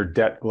when your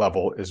debt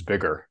level is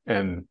bigger,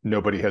 and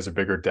nobody has a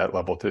bigger debt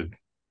level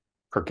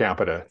per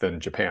capita than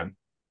Japan.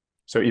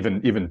 So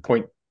even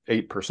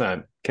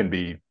 0.8% can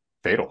be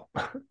fatal.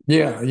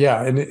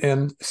 Yeah.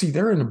 And see,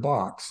 they're in a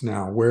box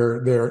now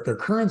where their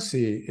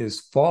currency is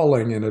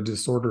falling in a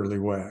disorderly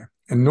way.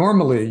 And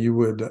normally you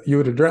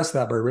would address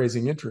that by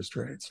raising interest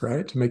rates,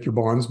 right? To make your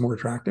bonds more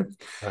attractive.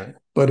 Right.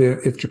 But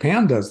if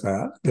Japan does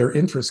that, their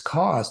interest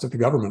cost at the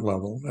government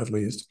level, at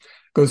least,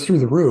 goes through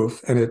the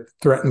roof, and it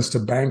threatens to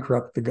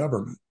bankrupt the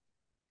government.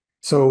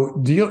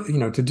 So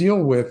to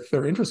deal with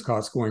their interest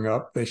costs going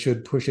up, they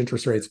should push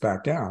interest rates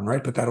back down,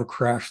 right? But that'll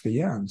crash the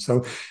yen.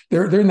 So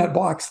they're in that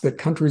box that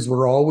countries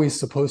were always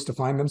supposed to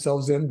find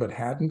themselves in, but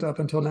hadn't up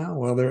until now.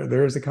 Well,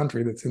 there is a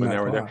country that's in that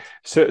box.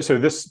 So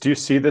do you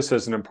see this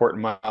as an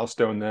important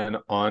milestone then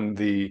on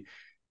the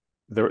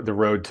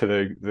road to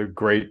the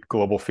great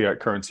global fiat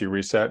currency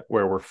reset,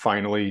 where we're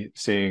finally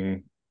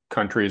seeing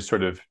countries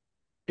sort of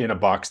in a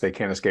box they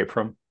can't escape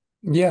from?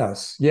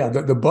 Yes. Yeah.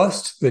 The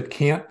bust that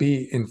can't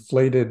be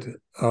inflated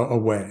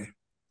away.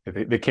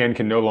 The can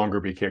no longer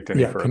be kicked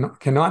any further.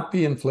 Cannot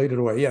be inflated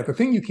away. Yeah. The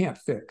thing you can't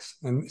fix.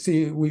 And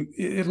see,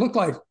 it looked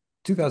like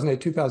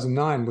 2008,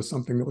 2009 was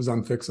something that was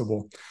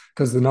unfixable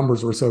because the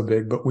numbers were so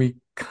big, but we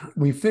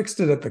fixed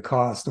it at the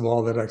cost of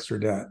all that extra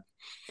debt.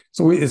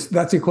 So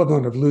that's the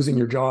equivalent of losing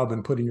your job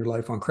and putting your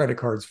life on credit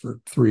cards for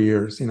 3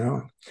 years.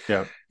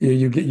 Yeah.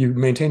 You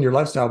maintain your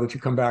lifestyle, but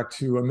you come back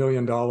to $1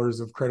 million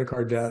of credit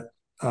card debt,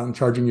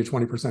 charging you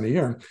 20% a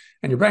year,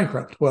 and you're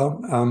bankrupt.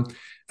 Well,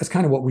 that's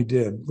kind of what we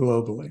did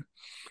globally.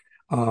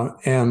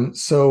 And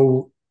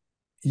so,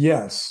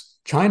 yes,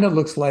 China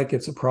looks like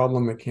it's a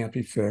problem that can't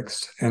be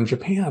fixed, and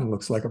Japan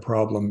looks like a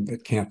problem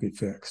that can't be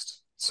fixed.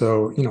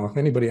 So, if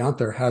anybody out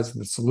there has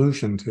the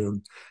solution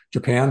to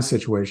Japan's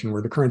situation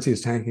where the currency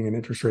is tanking and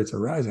interest rates are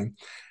rising,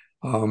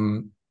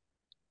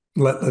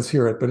 let's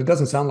hear it. But it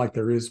doesn't sound like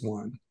there is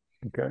one.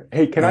 Okay.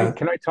 Hey, can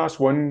I toss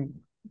one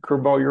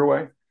curveball your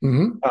way?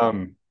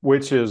 Mm-hmm.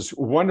 Which is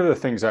one of the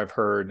things I've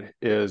heard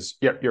is,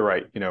 yep, you're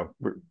right.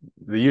 The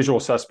usual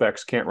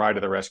suspects can't ride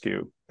to the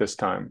rescue this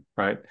time,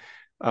 right?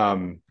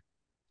 One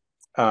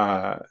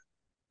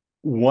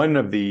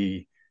of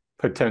the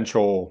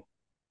potential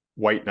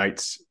white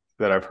knights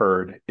that I've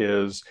heard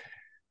is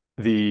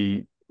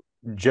the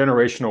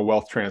generational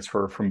wealth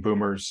transfer from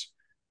boomers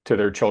to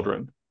their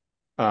children.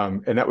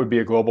 And that would be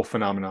a global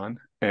phenomenon.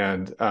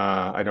 And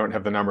I don't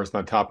have the numbers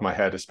on the top of my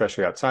head,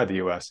 especially outside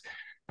the US,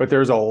 but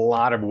there's a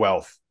lot of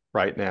wealth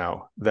right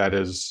now that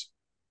is,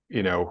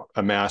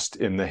 amassed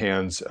in the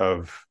hands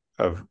of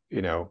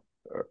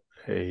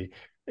a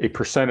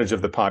percentage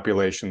of the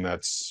population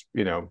that's,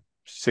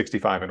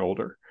 65 and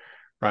older,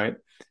 right?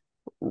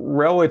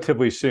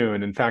 Relatively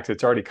soon, in fact,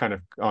 it's already kind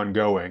of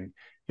ongoing,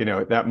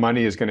 that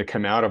money is going to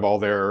come out of all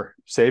their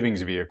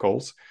savings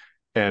vehicles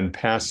and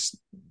pass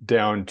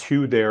down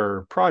to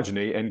their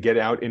progeny and get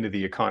out into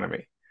the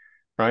economy,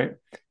 right?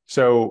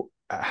 So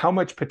how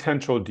much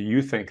potential do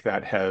you think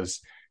that has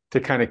to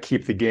kind of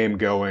keep the game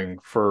going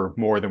for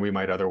more than we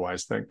might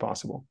otherwise think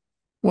possible?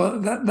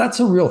 Well, that's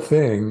a real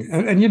thing.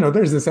 And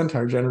there's this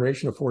entire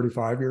generation of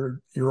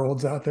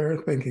 45-year-olds out there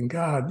thinking,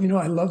 God,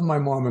 I love my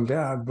mom and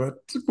dad, but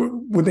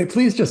would they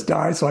please just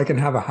die so I can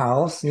have a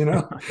house, And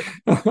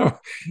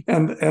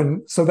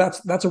so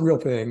that's a real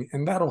thing,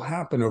 and that'll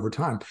happen over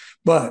time.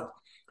 But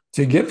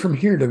to get from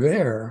here to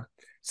there,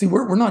 see,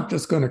 we're not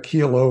just going to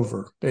keel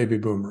over baby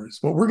boomers.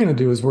 What we're going to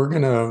do is we're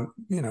going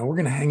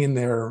to hang in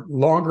there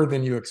longer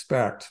than you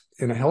expect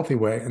in a healthy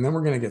way, and then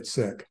we're going to get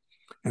sick.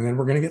 And then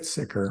we're going to get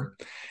sicker.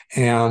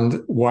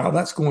 And while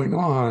that's going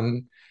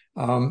on,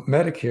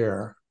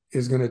 Medicare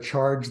is going to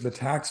charge the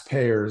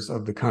taxpayers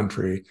of the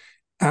country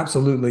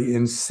absolutely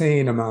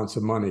insane amounts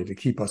of money to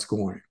keep us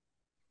going.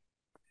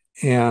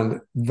 And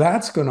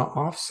that's going to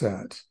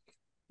offset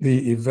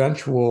the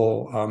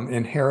eventual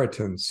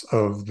inheritance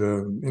of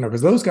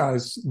because those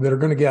guys that are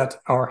going to get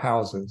our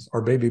houses,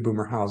 our baby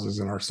boomer houses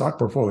and our stock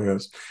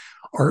portfolios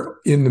are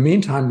in the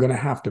meantime going to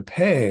have to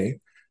pay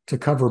to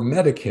cover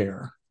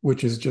Medicare,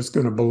 which is just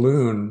going to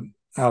balloon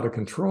out of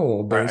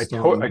control based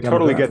on I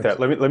totally get that.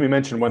 Let me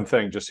mention one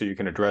thing just so you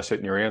can address it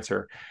in your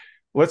answer.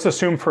 Let's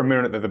assume for a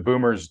minute that the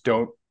boomers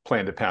don't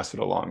plan to pass it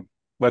along.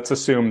 Let's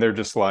assume they're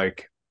just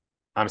like,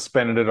 I'm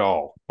spending it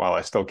all while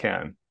I still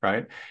can,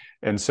 right?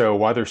 And so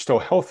while they're still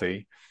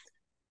healthy,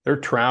 they're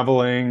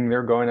traveling,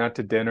 they're going out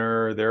to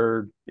dinner,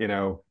 they're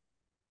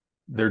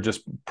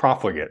just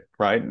profligate,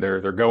 right?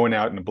 They're going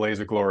out in a blaze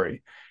of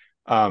glory.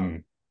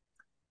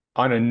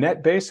 On a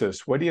net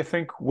basis, what do you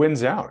think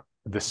wins out?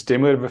 The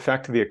stimulative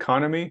effect of the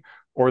economy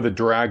or the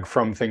drag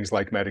from things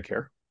like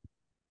Medicare?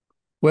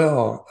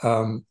 Well,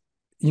 I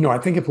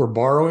think if we're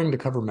borrowing to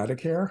cover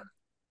Medicare,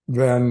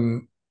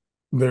 then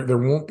there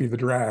won't be the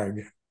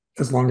drag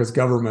as long as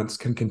governments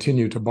can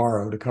continue to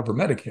borrow to cover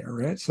Medicare,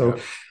 right? So,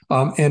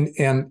 yeah.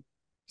 And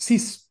see,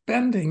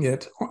 spending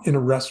it in a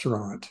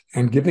restaurant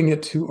and giving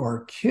it to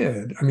our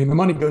kid, I mean, the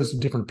money goes to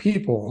different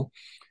people,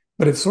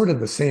 but it's sort of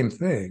the same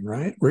thing,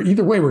 right? Where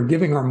either way, we're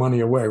giving our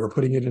money away, we're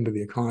putting it into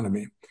the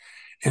economy,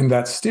 and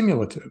that's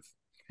stimulative.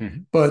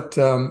 Mm-hmm. But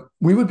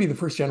we would be the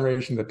first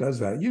generation that does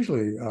that.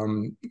 Usually,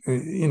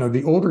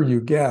 the older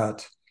you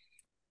get,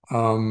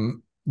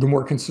 the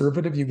more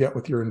conservative you get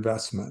with your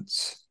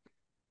investments.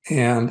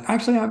 And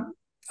actually,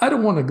 I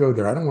don't want to go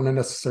there. I don't want to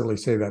necessarily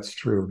say that's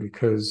true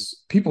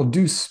because people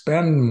do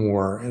spend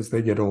more as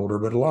they get older,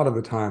 but a lot of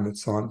the time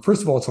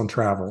first of all, it's on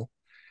travel.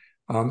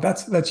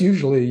 That's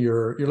usually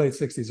your late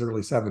 60s,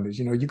 early 70s.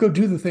 You go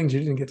do the things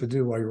you didn't get to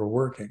do while you were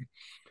working.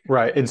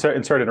 Right. And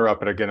sorry to interrupt,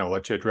 but again, I'll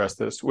let you address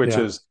this, which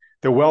is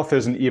the wealth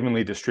isn't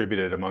evenly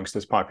distributed amongst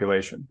this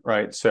population,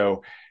 right?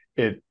 So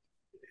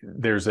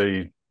there's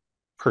a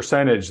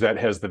percentage that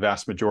has the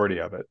vast majority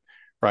of it,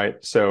 right?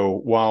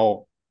 So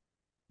while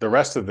the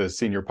rest of the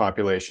senior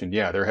population,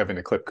 they're having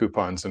to clip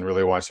coupons and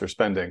really watch their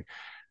spending,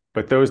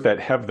 but those that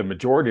have the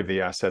majority of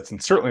the assets,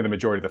 and certainly the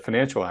majority of the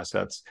financial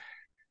assets,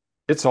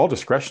 it's all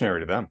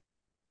discretionary to them.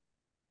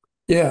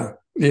 Yeah,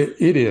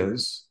 it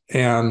is.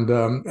 And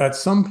at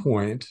some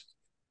point,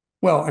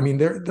 well, I mean,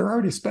 they're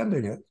already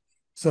spending it.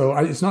 So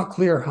it's not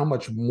clear how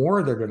much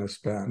more they're going to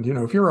spend.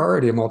 If you're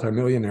already a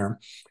multimillionaire,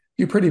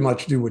 you pretty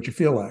much do what you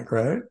feel like,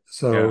 right?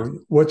 So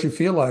what you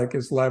feel like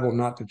is liable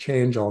not to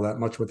change all that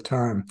much with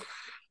time,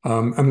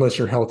 unless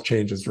your health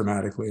changes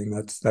dramatically,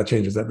 and that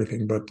changes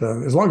everything. But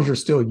as long as you're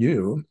still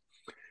you,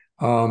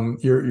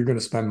 you're going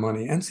to spend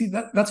money. And see,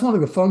 that's one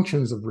of the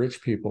functions of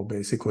rich people,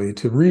 basically,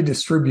 to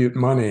redistribute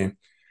money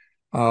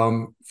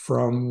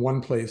from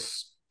one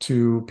place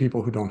to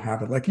people who don't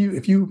have it. Like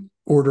if you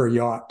order a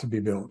yacht to be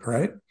built,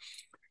 right?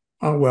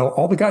 Well,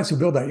 all the guys who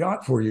build that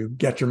yacht for you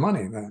get your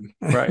money then,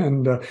 Right.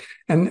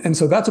 and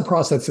so that's a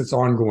process that's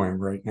ongoing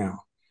right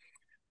now.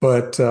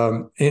 But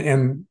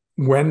and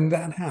when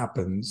that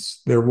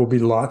happens, there will be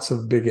lots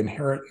of big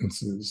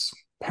inheritances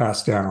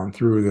passed down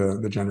through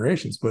the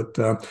generations. But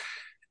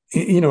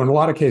in a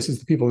lot of cases,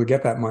 the people who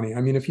get that money,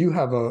 I mean, if you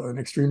have an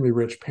extremely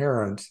rich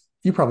parent,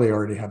 you probably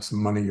already have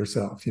some money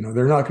yourself.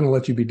 They're not going to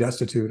let you be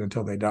destitute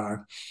until they die. Right.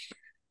 I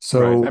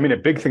So, mean, a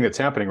big thing that's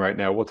happening right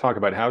now, we'll talk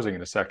about housing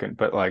in a second,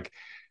 but like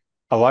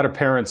a lot of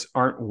parents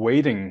aren't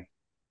waiting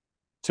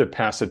to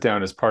pass it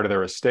down as part of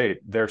their estate.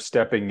 They're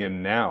stepping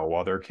in now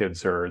while their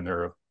kids are in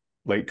their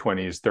late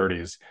 20s,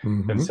 30s,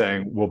 and mhm.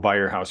 saying, we'll buy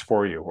your house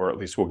for you, or at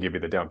least we'll give you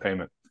the down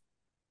payment.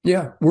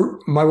 Yeah,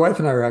 my wife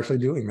and I are actually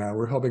doing that.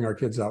 We're helping our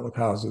kids out with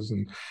houses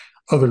and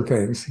other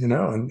things,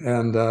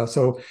 and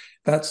so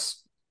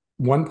that's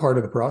one part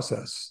of the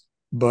process.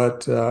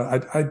 But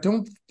I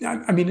don't.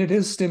 I mean, it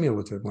is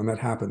stimulative when that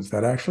happens.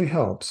 That actually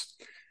helps.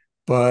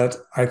 But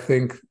I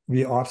think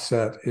the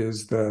offset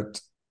is that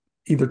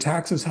either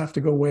taxes have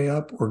to go way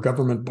up or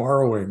government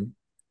borrowing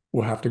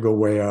will have to go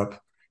way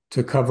up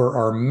to cover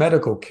our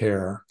medical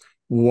care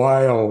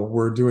while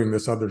we're doing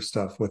this other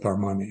stuff with our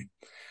money.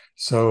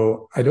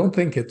 So I don't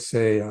think it's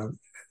it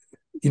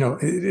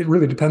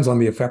really depends on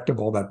the effect of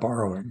all that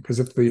borrowing. Because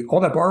if all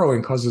that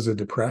borrowing causes a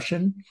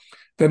depression,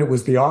 then it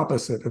was the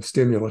opposite of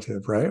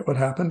stimulative, right? What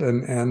happened?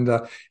 And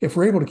if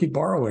we're able to keep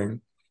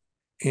borrowing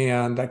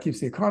and that keeps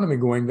the economy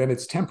going, then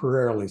it's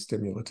temporarily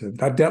stimulative.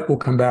 That debt will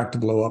come back to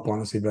blow up on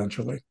us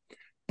eventually.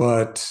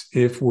 But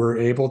if we're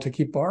able to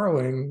keep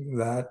borrowing,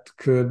 that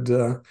could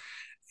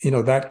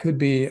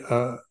be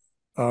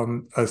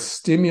a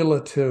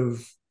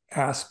stimulative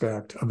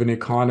aspect of an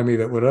economy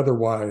that would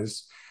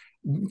otherwise,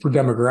 for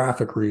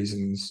demographic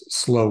reasons,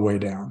 slow way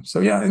down. So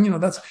yeah,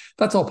 and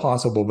that's all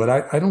possible, but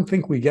I don't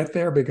think we get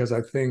there because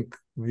I think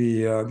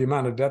the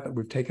amount of debt that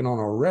we've taken on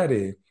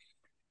already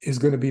is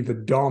going to be the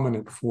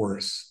dominant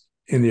force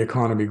in the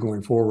economy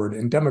going forward,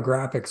 and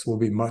demographics will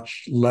be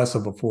much less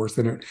of a force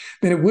than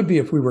it would be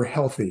if we were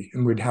healthy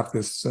and we'd have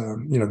this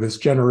this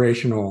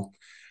generational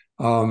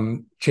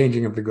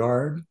changing of the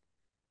guard.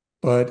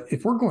 But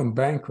if we're going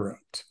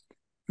bankrupt,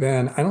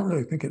 then I don't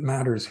really think it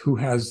matters who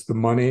has the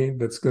money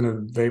that's going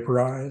to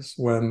vaporize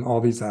when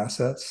all these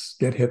assets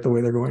get hit the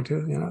way they're going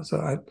to.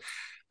 So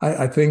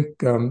I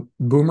think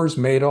boomers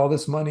made all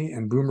this money,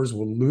 and boomers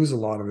will lose a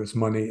lot of this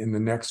money in the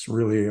next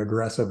really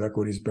aggressive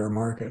equities bear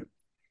market.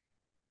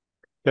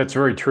 That's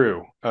very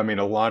true. I mean,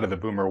 a lot of the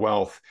boomer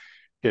wealth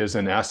is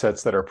in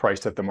assets that are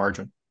priced at the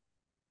margin.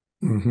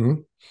 Mm-hmm.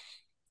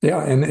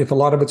 Yeah, and if a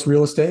lot of it's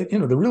real estate,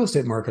 the real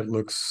estate market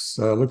looks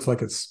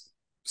like it's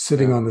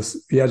sitting Yeah. on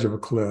the edge of a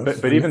But cliff,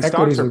 but and even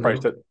equities are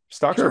going.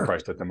 stocks are Sure.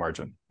 priced at the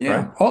margin, right?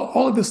 Yeah,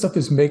 all of this stuff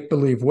is make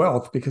believe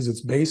wealth because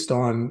it's based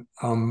on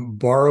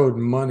borrowed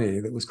money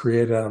that was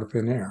created out of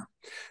thin air.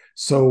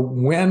 So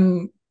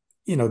when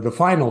the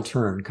final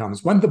turn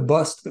comes, when the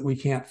bust that we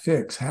can't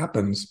fix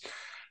happens,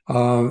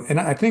 and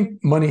I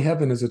think money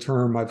heaven is a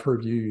term I've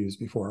heard you use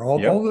before.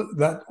 Yep.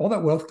 All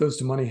that wealth goes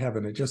to money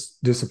heaven. It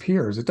just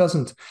disappears. It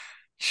doesn't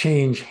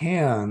change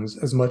hands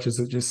as much as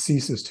it just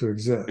ceases to It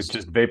exist.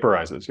 just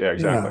vaporizes. Yeah,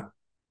 exactly.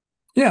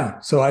 Yeah, yeah.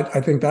 So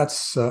I think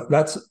that's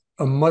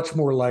a much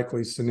more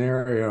likely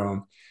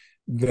scenario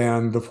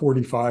than the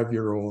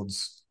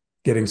 45-year-olds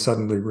getting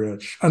suddenly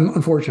rich.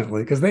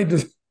 Unfortunately, because they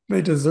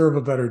deserve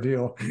a better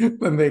deal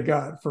than they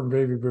got from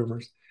baby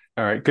boomers.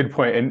 All right, good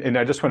point. And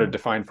I just want to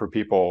define for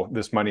people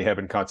this money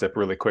heaven concept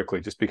really quickly,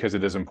 just because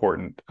it is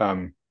important.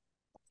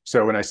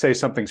 So when I say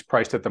something's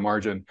priced at the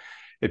margin,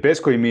 it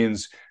basically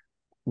means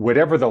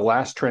whatever the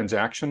last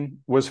transaction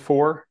was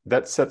for,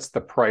 that sets the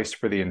price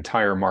for the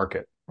entire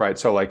market, right?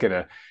 So like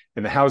in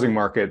the housing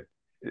market,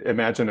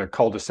 imagine a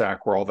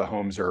cul-de-sac where all the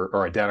homes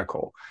are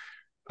identical.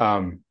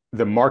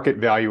 The market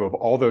value of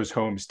all those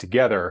homes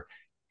together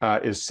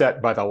is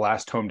set by the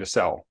last home to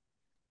sell,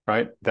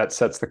 right? That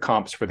sets the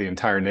comps for the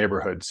entire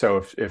neighborhood.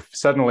 So if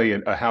suddenly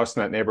a house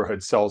in that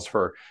neighborhood sells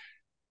for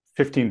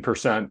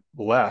 15%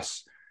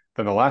 less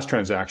than the last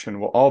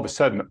transaction, well, all of a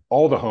sudden,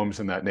 all the homes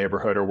in that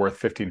neighborhood are worth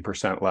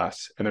 15%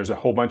 less. And there's a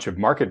whole bunch of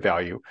market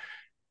value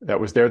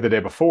that was there the day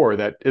before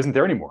that isn't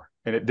there anymore.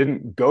 And it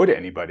didn't go to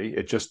anybody.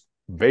 It just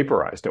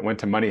vaporized. It went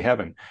to money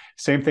heaven.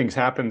 Same things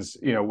happens,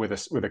 with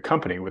a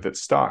company, with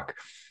its stock.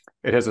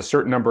 It has a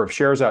certain number of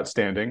shares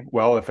outstanding.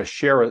 Well, if a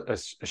share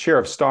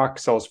of stock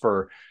sells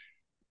for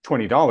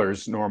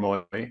 $20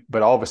 normally,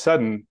 but all of a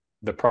sudden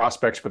the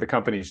prospects for the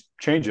company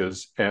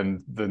changes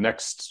and the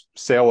next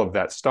sale of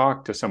that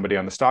stock to somebody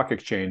on the stock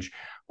exchange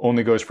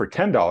only goes for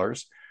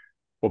 $10,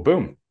 well,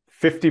 boom,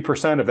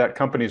 50% of that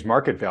company's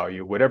market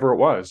value, whatever it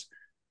was,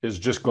 is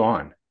just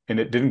gone. And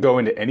it didn't go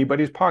into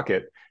anybody's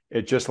pocket.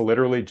 It just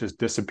literally just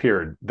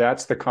disappeared.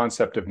 That's the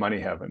concept of money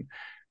heaven.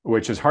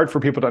 which is hard for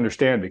people to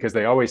understand because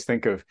they always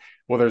think of,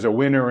 well, there's a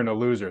winner and a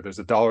loser. There's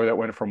a dollar that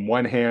went from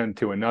one hand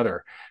to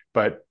another,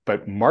 but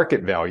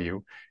market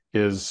value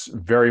is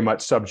very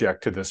much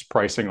subject to this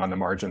pricing on the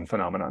margin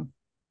phenomenon.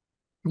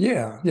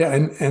 Yeah, yeah,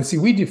 and see,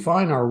 we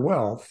define our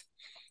wealth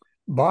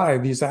by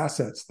these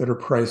assets that are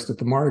priced at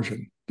the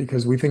margin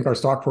because we think our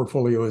stock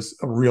portfolio is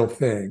a real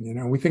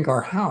thing. We think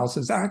our house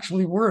is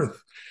actually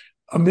worth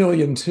 $1.2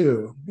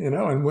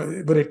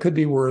 million, but it could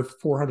be worth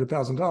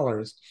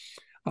 $400,000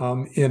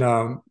 in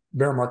a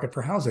bear market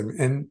for housing,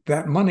 and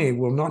that money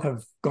will not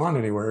have gone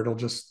anywhere. It'll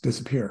just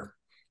disappear.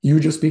 You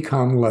just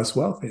become less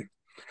wealthy.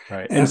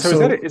 Right. And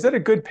so is that a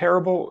good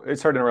parable?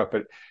 It's hard to interrupt,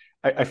 but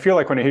I feel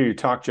like when I hear you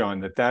talk,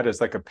 John, that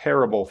is like a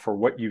parable for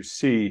what you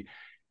see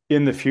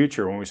in the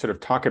future when we sort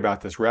of talk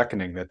about this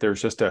reckoning, that there's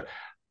just a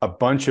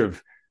bunch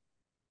of,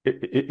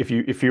 if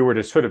you were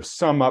to sort of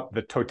sum up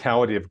the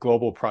totality of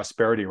global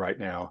prosperity right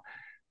now,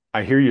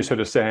 I hear you sort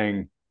of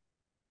saying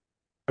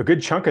a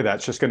good chunk of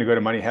that's just going to go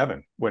to money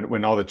heaven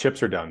when all the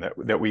chips are done,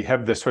 that we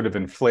have this sort of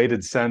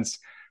inflated sense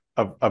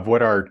of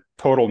what our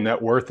total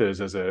net worth is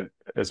as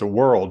a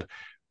world.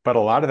 But a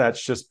lot of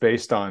that's just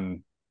based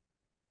on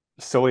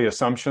silly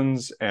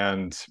assumptions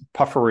and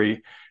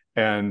puffery.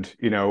 And,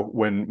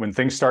 when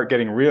things start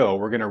getting real,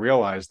 we're going to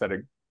realize that a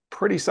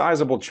pretty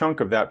sizable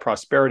chunk of that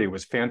prosperity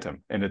was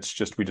phantom. And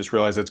we just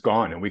realize it's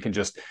gone, and we can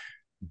just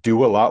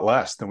do a lot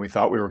less than we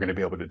thought we were going to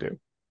be able to do.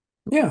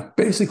 Yeah,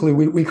 basically,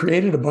 we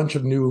created a bunch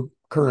of new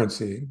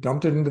currency,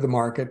 dumped it into the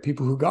market.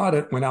 People who got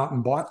it went out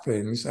and bought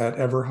things at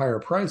ever higher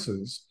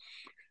prices.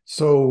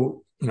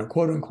 So,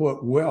 quote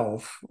unquote,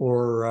 wealth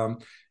or,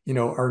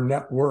 our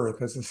net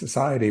worth as a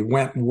society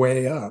went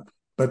way up.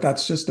 But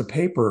that's just a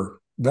paper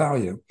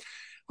value.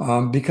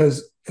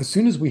 Because as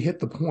soon as we hit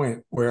the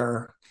point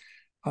where,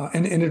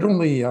 and it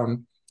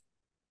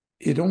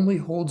only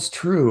holds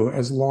true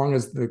as long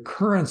as the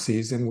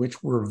currencies in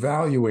which we're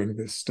valuing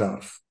this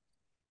stuff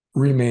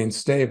remain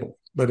stable.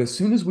 But as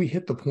soon as we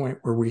hit the point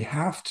where we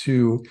have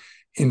to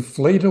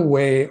inflate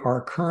away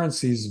our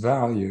currency's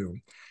value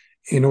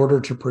in order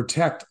to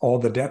protect all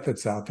the debt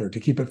that's out there, to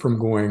keep it from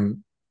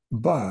going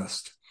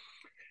bust,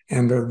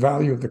 and the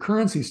value of the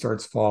currency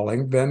starts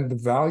falling, then the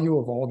value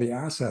of all the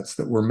assets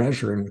that we're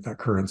measuring with that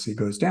currency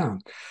goes down.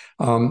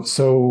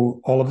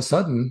 So all of a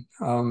sudden,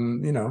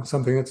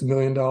 something that's $1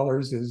 million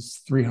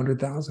is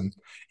 300,000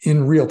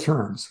 in real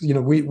terms.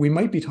 We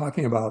might be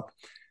talking about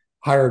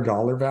higher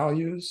dollar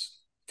values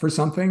for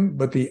something,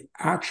 but the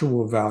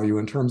actual value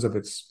in terms of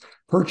its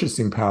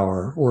purchasing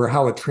power or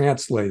how it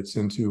translates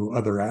into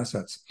other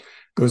assets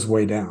goes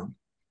way down.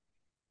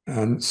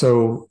 And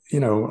so,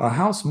 a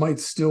house might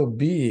still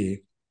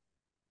be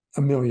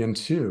 $1.2 million.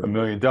 $1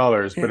 million, but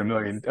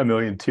 $1.2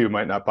 million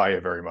might not buy you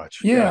very much.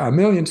 Yeah, $1.2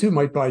 million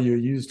might buy you a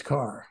used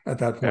car at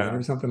that point, Yeah.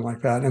 or something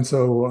like that. And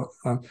so,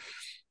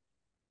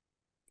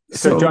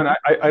 so John,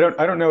 I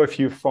don't know if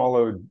you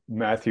followed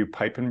Matthew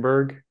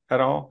Piepenburg at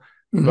all,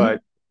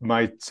 but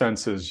my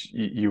sense is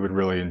you would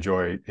really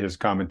enjoy his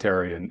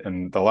commentary.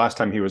 And the last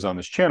time he was on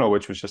this channel,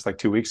 which was just like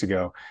 2 weeks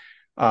ago,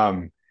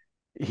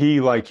 he,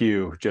 like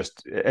you,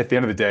 just at the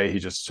end of the day, he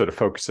just sort of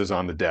focuses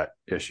on the debt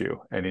issue.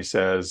 And he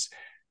says,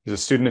 he's a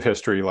student of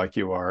history like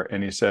you are.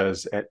 And he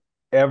says at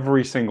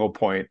every single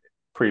point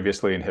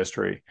previously in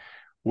history,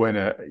 when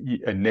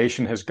a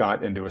nation has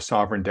got into a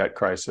sovereign debt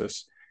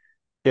crisis,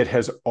 it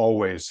has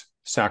always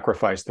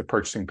sacrificed the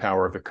purchasing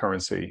power of the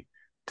currency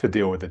to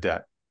deal with the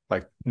debt,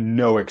 like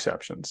no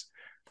exceptions.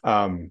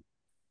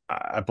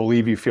 I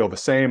believe you feel the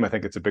same. I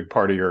think it's a big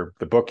part of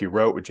the book you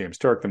wrote with James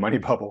Turk, The Money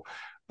Bubble,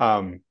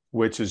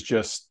 which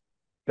is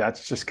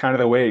that's just kind of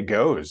the way it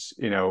goes,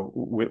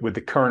 with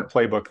the current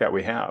playbook that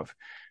we have,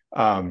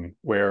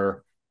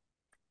 where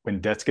when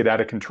debts get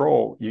out of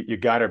control, you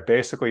got to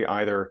basically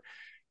either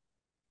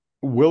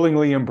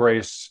willingly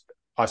embrace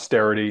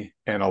austerity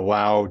and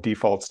allow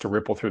defaults to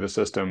ripple through the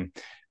system.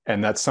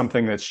 And that's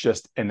something that's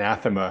just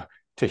anathema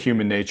to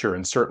human nature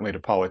and certainly to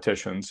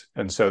politicians.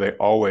 And so they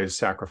always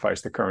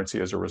sacrifice the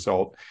currency as a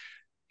result.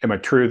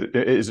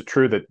 Is it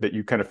true that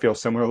you kind of feel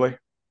similarly?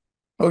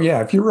 Oh,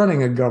 yeah. If you're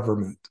running a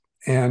government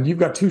and you've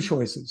got two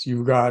choices,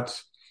 you've got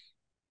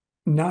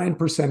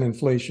 9%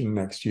 inflation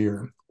next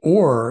year,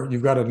 or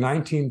you've got a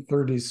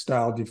 1930s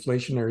style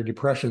deflationary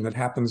depression that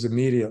happens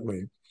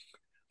immediately.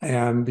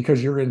 And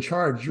because you're in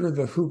charge, you're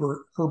the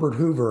Herbert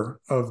Hoover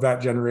of that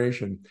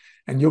generation.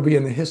 And you'll be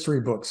in the history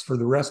books for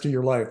the rest of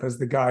your life as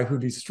the guy who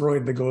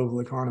destroyed the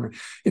global economy.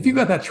 If you've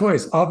got that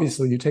choice,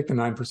 obviously you take the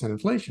 9%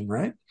 inflation,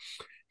 right?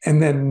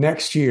 And then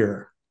next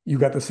year, you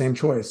got the same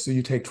choice. So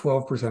you take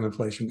 12%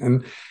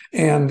 inflation.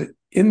 And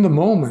in the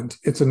moment,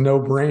 it's a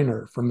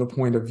no-brainer from the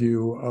point of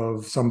view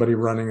of somebody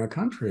running a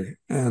country.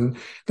 And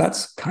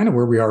that's kind of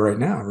where we are right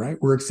now, right?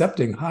 We're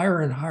accepting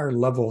higher and higher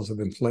levels of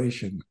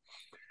inflation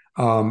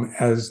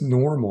as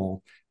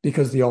normal,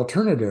 because the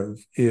alternative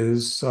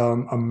is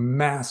a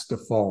mass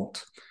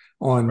default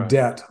on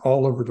debt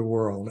all over the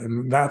world.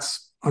 And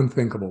that's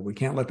unthinkable. We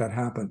can't let that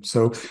happen.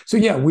 So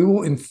yeah, we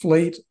will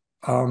inflate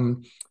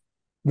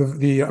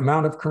the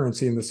amount of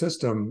currency in the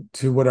system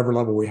to whatever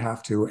level we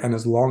have to, and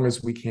as long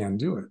as we can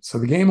do it. So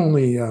the game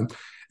only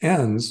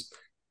ends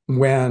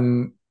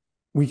when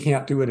we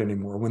can't do it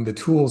anymore, when the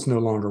tools no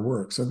longer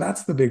work. So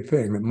that's the big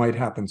thing that might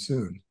happen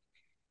soon.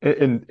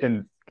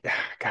 And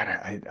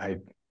God,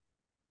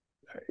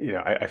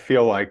 I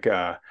feel like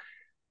I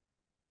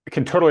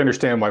can totally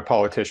understand why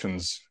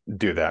politicians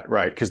do that,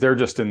 right? Because they're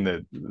just in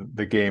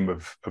the game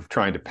of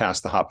trying to pass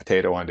the hot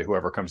potato on to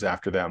whoever comes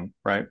after them,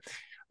 right?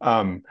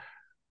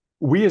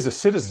 We as a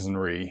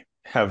citizenry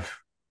have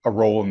a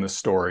role in this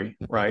story,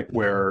 right?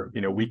 Where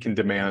we can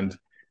demand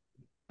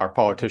our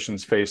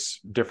politicians face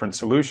different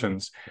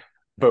solutions,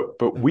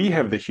 but we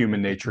have the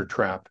human nature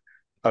trap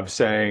of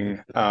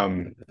saying,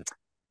 like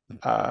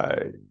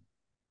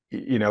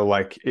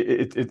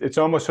it's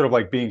almost sort of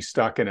like being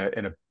stuck in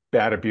a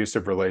bad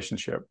abusive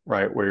relationship,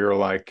 right? Where you're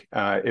like,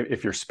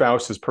 if your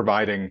spouse is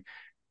providing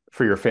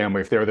for your family,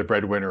 if they're the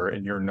breadwinner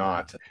and you're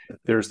not,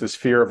 there's this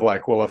fear of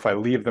like, well, if I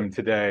leave them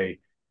today,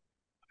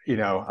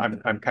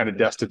 I'm kind of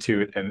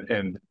destitute,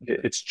 and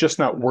it's just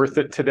not worth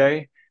it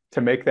today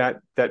to make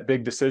that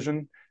big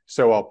decision.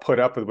 So I'll put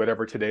up with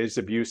whatever today's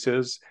abuse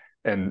is,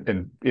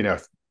 and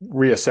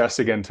reassess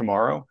again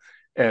tomorrow.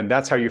 And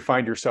that's how you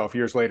find yourself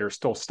years later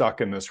still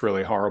stuck in this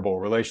really horrible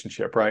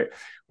relationship, right?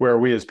 Where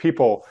we as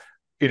people,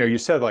 you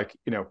said like,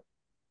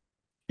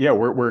 yeah,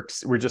 we're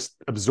just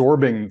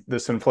absorbing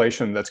this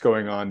inflation that's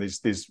going on,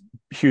 these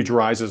huge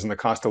rises in the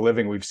cost of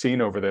living we've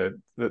seen over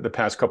the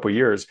past couple of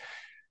years,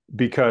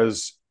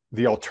 because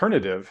the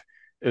alternative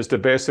is to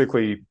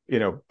basically,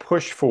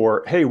 push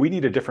for, hey, we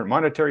need a different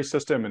monetary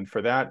system, and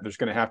for that, there's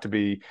going to have to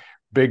be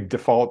big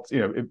default,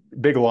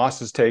 big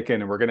losses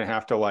taken, and we're going to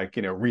have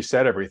to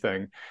reset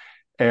everything.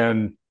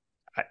 And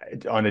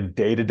on a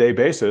day-to-day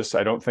basis,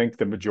 I don't think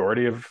the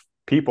majority of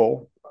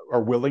people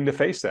are willing to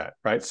face that,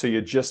 right? So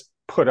you just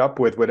put up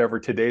with whatever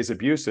today's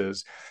abuse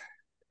is.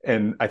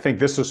 And I think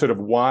this is sort of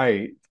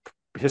why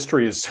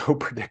history is so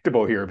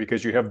predictable here,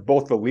 because you have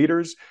both the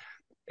leaders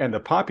and the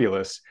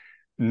populace,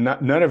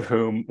 none of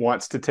whom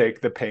wants to take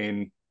the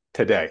pain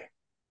today.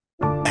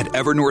 At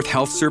Evernorth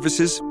Health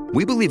Services,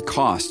 we believe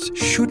costs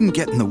shouldn't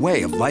get in the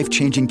way of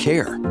life-changing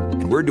care,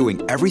 and we're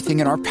doing everything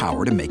in our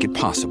power to make it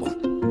possible.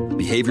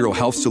 Behavioral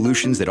health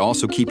solutions that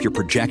also keep your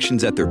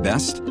projections at their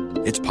best?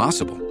 It's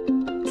possible.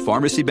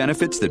 Pharmacy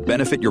benefits that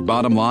benefit your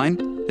bottom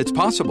line? It's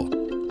possible.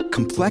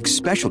 Complex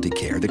specialty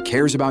care that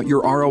cares about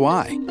your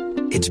ROI?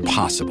 It's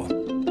possible.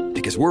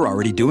 Because we're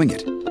already doing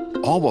it.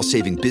 All while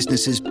saving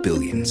businesses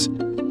billions.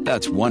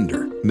 That's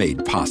Wonder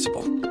made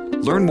possible.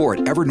 Learn more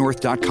at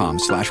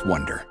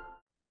evernorth.com/wonder.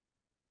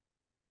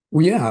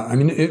 Well, yeah. I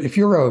mean, if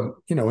you're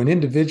an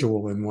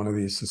individual in one of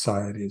these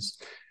societies,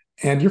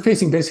 and you're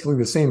facing basically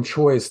the same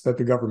choice that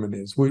the government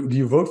is, do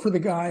you vote for the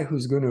guy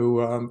who's going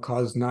to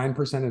cause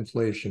 9%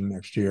 inflation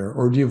next year?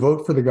 Or do you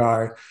vote for the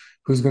guy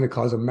who's going to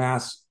cause a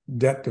mass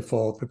debt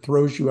default that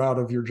throws you out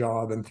of your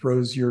job and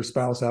throws your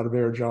spouse out of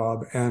their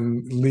job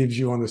and leaves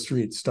you on the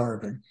street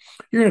starving?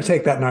 You're going to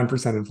take that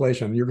 9%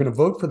 inflation. You're going to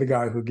vote for the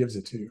guy who gives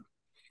it to you.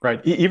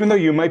 Right. Even though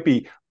you might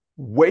be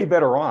way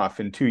better off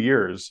in 2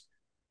 years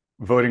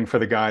voting for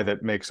the guy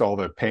that makes all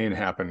the pain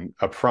happen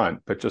up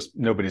front, but just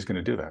nobody's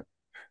going to do that.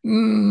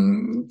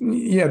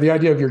 Yeah, the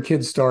idea of your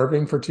kids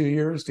starving for 2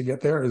 years to get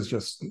there is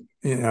just,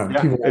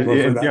 people won't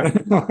vote for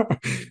that. Yeah.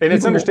 And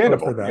it's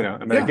understandable.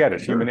 I get it,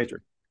 sure. Human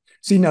nature.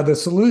 See, now the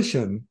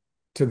solution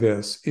to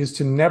this is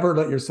to never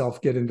let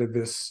yourself get into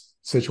this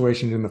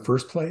situation in the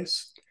first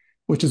place,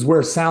 which is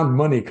where sound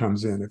money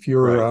comes in. If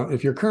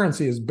your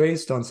currency is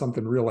based on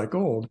something real like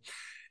gold,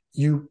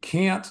 you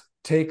can't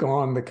take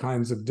on the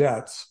kinds of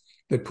debts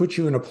that put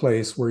you in a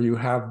place where you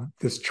have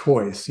this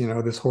choice,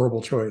 this horrible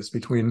choice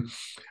between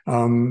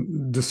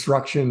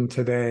destruction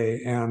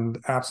today and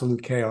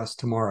absolute chaos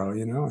tomorrow,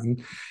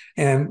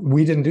 and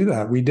we didn't do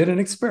that. We did an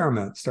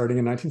experiment starting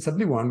in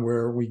 1971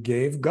 where we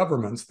gave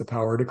governments the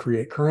power to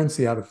create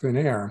currency out of thin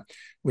air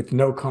with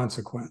no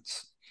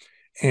consequence.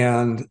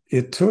 And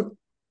it took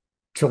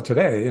till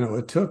today,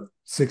 it took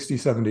 60,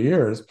 70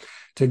 years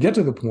to get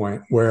to the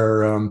point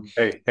where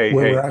hey,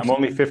 I'm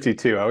only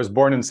 52. I was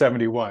born in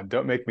 71.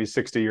 Don't make me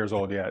 60 years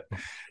old yet.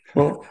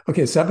 Well,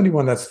 okay,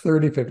 71, that's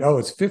 30, 50. Oh,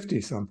 it's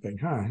 50 something,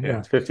 huh? Yeah,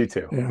 it's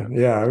 52.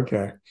 Yeah,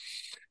 okay.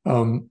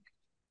 Well,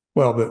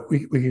 but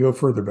we could go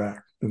further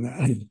back than that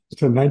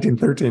to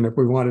 1913 if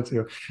we wanted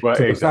to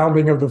the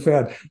founding of the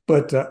Fed.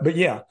 But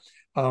yeah,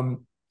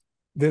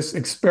 this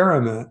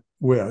experiment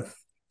with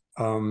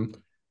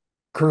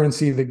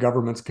currency that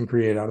governments can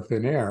create out of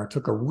thin air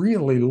took a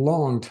really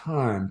long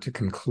time to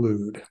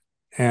conclude.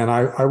 And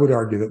I would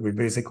argue that we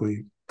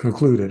basically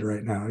concluded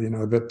right now,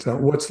 that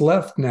what's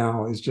left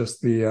now is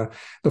just the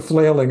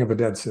flailing of a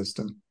dead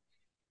system.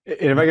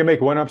 And if I can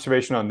make one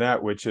observation on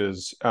that, which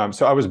is,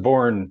 so I was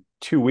born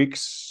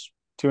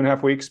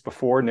 2.5 weeks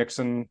before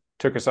Nixon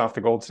took us off the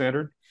gold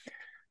standard.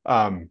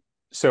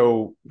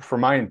 So for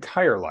my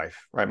entire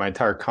life, right, my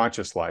entire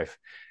conscious life,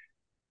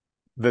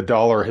 the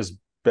dollar has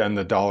been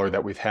the dollar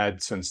that we've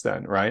had since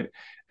then, right?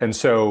 And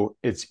so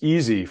it's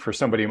easy for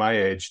somebody my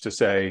age to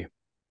say,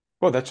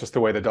 well, that's just the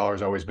way the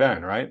dollar's always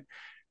been, right?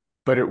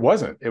 but it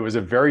wasn't. It was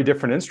a very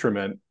different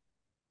instrument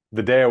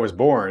the day I was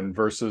born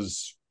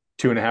versus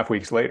 2.5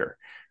 weeks later,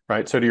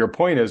 right? So to your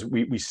point is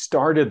we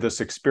started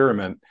this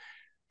experiment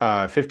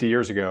 50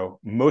 years ago.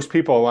 Most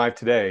people alive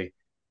today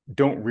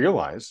don't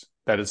realize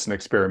that it's an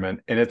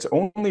experiment. And it's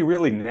only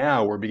really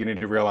now we're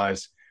beginning to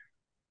realize,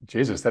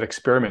 Jesus, that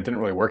experiment didn't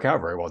really work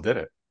out very well, did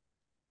it?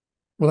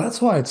 Well,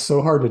 that's why it's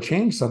so hard to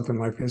change something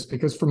like this,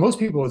 because for most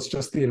people, it's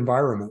just the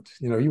environment.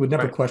 You would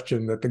never Right.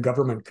 question that the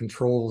government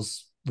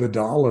controls the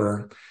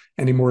dollar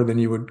any more than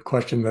you would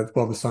question that,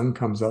 well, the sun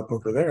comes up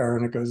over there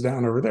and it goes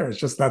down over there. It's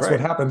just that's what Right.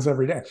 happens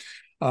every day.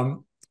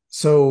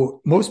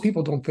 So most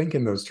people don't think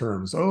in those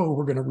terms. Oh,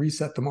 we're going to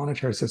reset the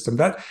monetary system.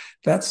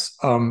 That's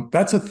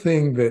a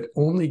thing that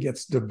only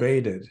gets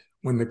debated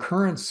when the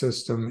current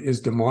system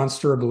is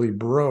demonstrably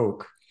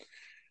broke.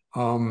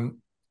 Um,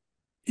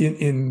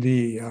 in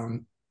the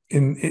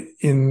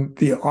in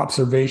the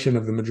observation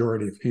of the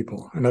majority of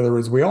people. In other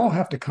words, we all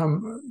have to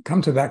come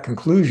to that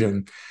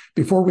conclusion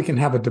before we can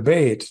have a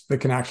debate that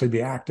can actually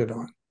be acted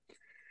on.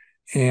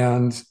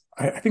 And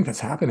I think that's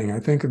happening. I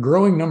think a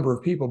growing number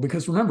of people,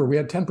 because remember, we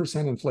had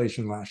 10%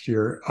 inflation last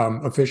year,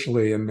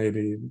 officially, and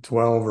maybe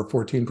 12 or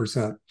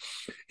 14%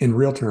 in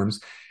real terms.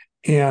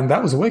 And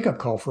that was a wake-up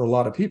call for a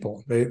lot of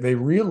people. They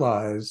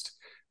realized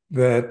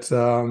that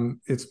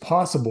it's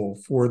possible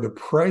for the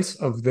price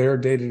of their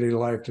day-to-day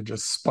life to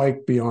just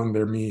spike beyond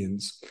their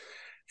means,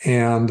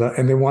 and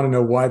they want to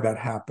know why that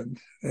happened.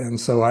 And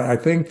so I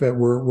think that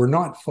we're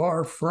not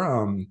far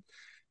from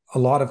a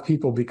lot of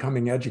people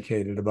becoming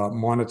educated about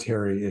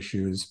monetary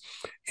issues,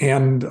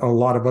 and a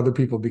lot of other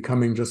people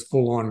becoming just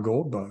full-on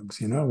gold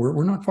bugs.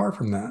 We're not far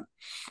from that.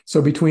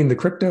 So between the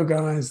crypto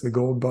guys, the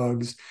gold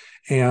bugs,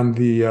 and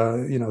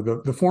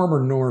the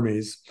former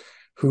normies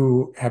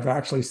who have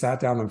actually sat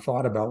down and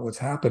thought about what's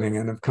happening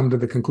and have come to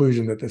the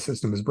conclusion that the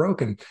system is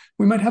broken,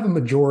 we might have a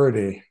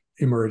majority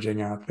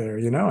emerging out there,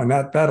 and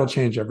that'll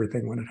change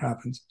everything when it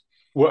happens.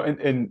 Well,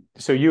 and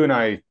so you and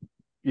I,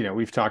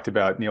 we've talked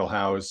about Neil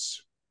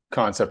Howe's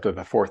concept of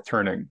the fourth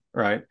turning,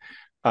 right?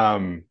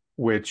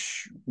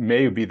 Which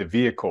may be the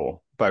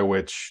vehicle by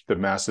which the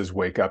masses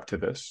wake up to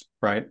this,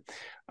 right?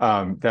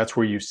 That's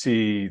where you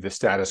see the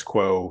status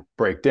quo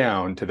break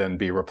down to then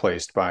be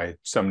replaced by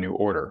some new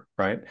order,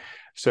 right?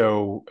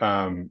 So,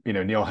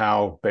 Neil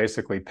Howe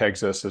basically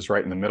pegs us as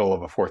right in the middle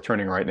of a fourth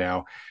turning right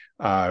now,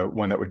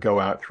 one that would go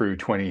out through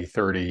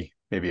 2030,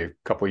 maybe a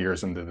couple of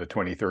years into the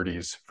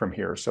 2030s from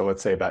here. So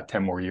let's say about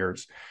 10 more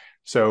years.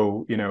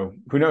 So,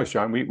 who knows,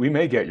 John, we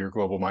may get your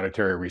global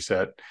monetary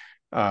reset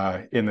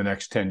in the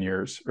next 10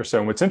 years or so.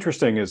 And what's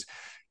interesting is,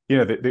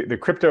 the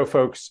crypto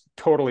folks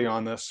totally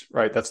on this,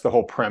 right? That's the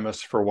whole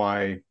premise for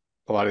why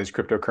a lot of these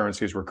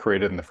cryptocurrencies were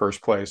created in the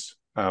first place,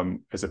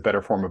 as a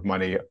better form of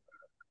money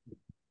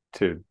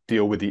to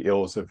deal with the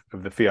ills of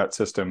the fiat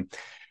system.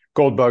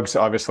 Gold bugs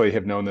obviously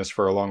have known this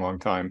for a long, long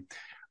time.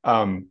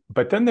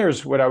 But then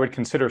there's what I would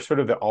consider sort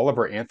of the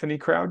Oliver Anthony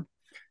crowd.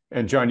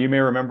 And John, you may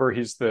remember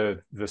he's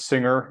the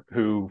singer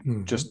who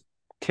just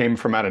came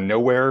from out of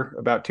nowhere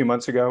about 2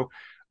 months ago,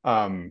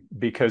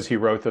 because he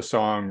wrote the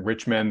song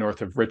 "Rich Men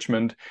North of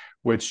Richmond,"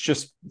 which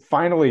just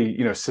finally,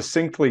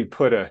 succinctly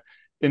put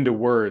into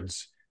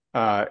words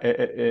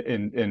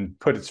and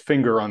put its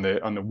finger on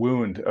the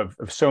wound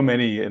of so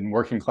many in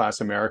working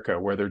class America,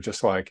 where they're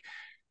just like,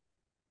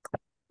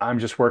 I'm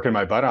just working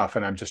my butt off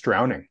and I'm just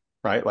drowning,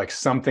 right? Like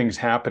something's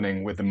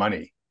happening with the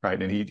money,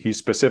 right? And he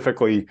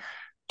specifically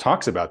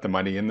talks about the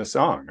money in the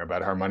song,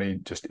 about how money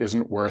just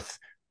isn't worth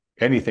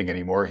anything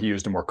anymore. He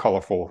used a more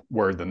colorful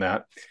word than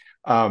that.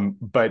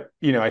 But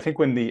I think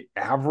when the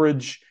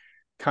average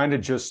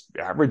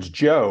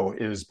Joe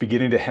is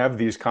beginning to have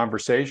these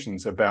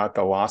conversations about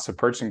the loss of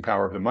purchasing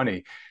power of the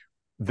money,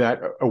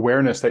 that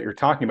awareness that you're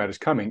talking about is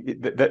coming.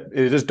 That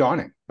it is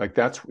dawning. Like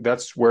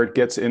that's where it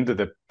gets into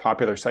the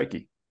popular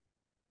psyche.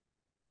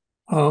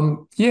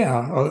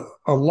 Yeah,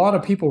 a lot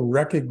of people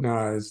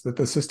recognize that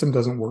the system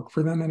doesn't work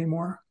for them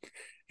anymore.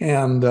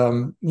 And,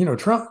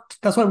 Trump,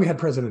 that's why we had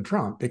President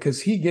Trump,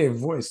 because he gave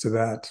voice to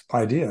that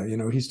idea.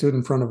 He stood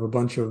in front of a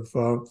bunch of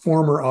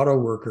former auto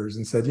workers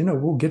and said,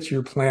 we'll get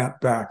your plant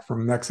back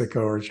from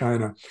Mexico or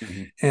China.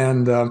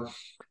 Mm-hmm.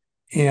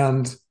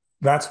 And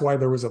that's why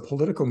there was a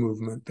political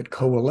movement that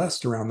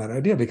coalesced around that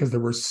idea, because there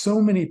were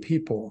so many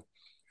people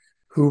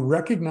who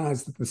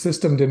recognized that the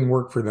system didn't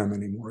work for them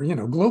anymore.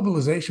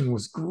 Globalization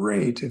was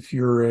great if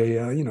you're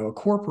a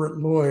corporate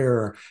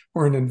lawyer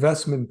or an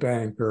investment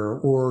banker,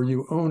 or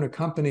you own a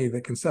company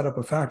that can set up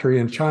a factory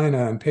in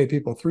China and pay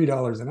people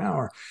 $3 an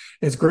hour.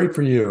 It's great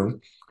for you.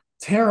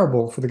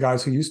 Terrible for the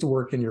guys who used to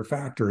work in your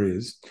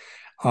factories,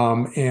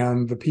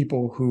 and the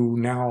people who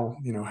now,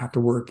 have to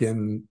work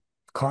in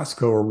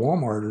Costco or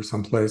Walmart or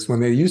someplace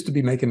when they used to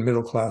be making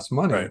middle-class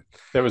money. Right.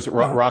 That was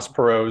Ross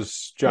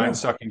Perot's giant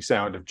sucking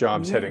sound of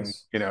jobs heading,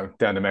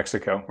 down to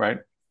Mexico, right?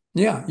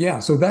 Yeah.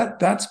 So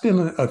that's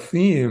been a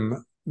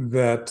theme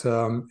that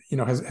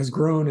has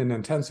grown in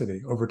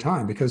intensity over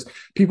time, because some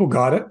people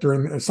got it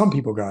during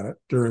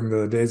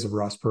the days of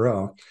Ross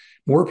Perot.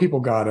 More people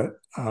got it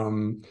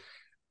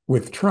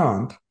with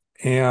Trump,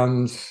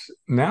 And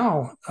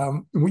now,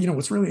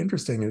 what's really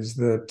interesting is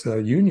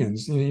that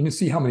unions, you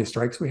see how many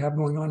strikes we have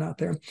going on out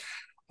there.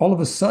 All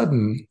of a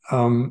sudden,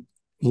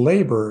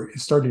 labor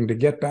is starting to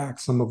get back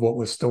some of what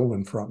was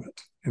stolen from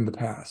it in the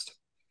past.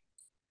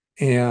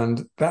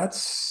 And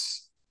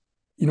that's,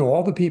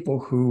 all the people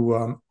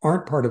who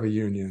aren't part of a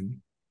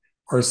union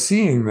are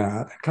seeing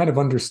that, kind of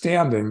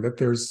understanding that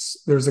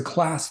there's a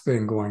class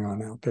thing going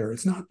on out there.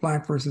 It's not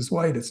black versus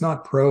white. It's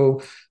not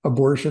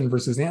pro-abortion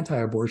versus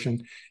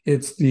anti-abortion.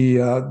 It's the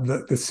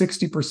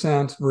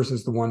 60%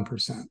 versus the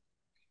 1%.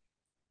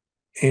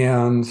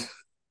 And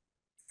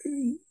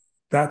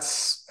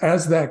that's,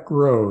 as that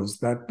grows,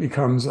 that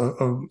becomes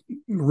a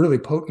really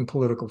potent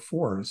political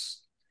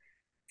force.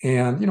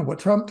 And what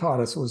Trump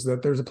taught us was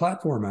that there's a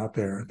platform out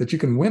there that you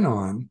can win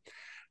on,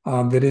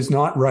 that is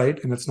not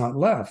right and it's not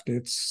left.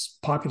 It's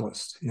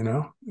populist.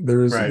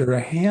 There are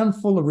a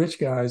handful of rich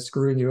guys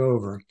screwing you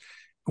over,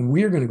 and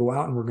we are going to go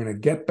out and we're going to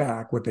get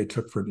back what they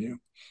took from you.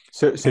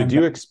 So do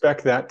you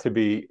expect that to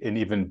be an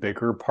even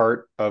bigger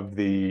part of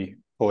the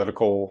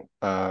political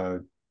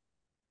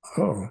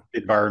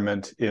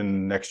environment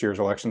in next year's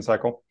election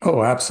cycle?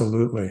 Oh,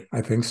 absolutely.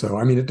 I think so.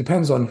 I mean, it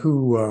depends on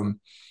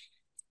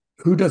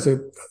who does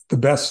the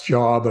best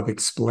job of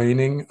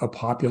explaining a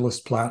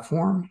populist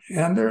platform.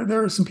 And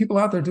there are some people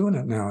out there doing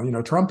it now.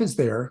 Trump is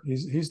there.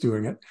 He's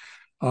doing it.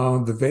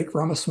 Vivek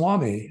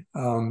Ramaswamy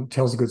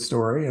tells a good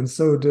story, and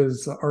so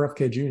does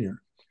RFK Jr.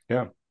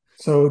 Yeah.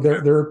 So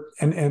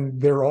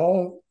they're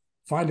all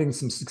finding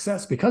some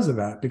success because of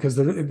that, because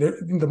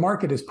the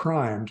market is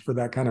primed for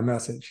that kind of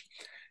message.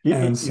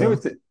 What's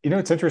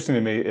interesting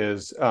to me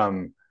is,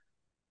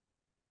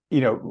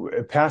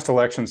 past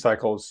election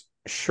cycles,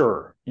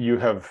 sure, you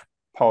have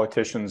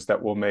politicians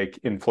that will make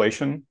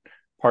inflation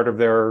part of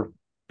their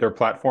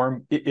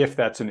platform, if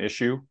that's an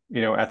issue,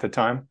 at the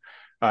time.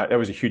 That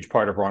was a huge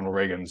part of Ronald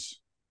Reagan's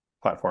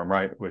platform,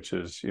 right? Which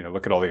is,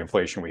 look at all the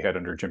inflation we had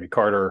under Jimmy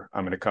Carter.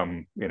 I'm going to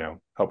come,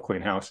 help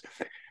clean house.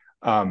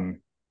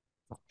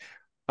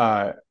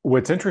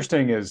 What's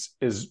interesting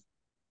is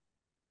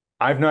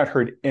I've not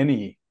heard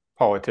any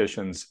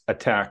politicians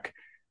attack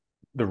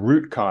the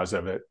root cause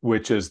of it,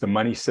 which is the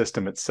money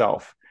system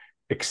itself,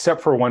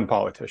 except for one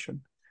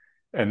politician.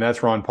 And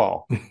that's Ron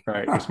Paul,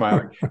 right? You're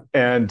smiling.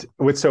 And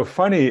what's so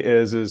funny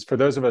is for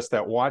those of us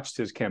that watched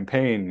his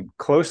campaign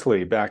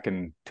closely back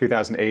in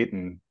 2008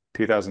 and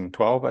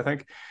 2012, I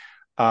think,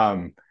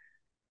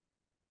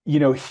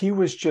 he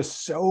was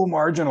just so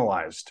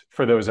marginalized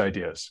for those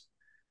ideas,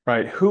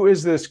 right? Who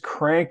is this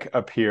crank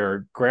up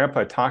here,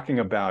 grandpa, talking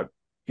about,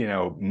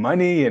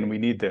 money, and we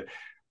need to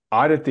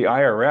audit the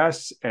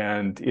IRS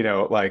and,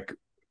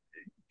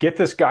 get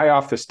this guy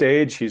off the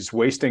stage. He's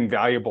wasting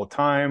valuable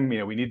time.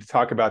 We need to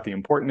talk about the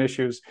important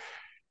issues.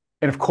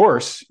 And of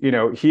course,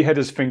 he had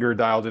his finger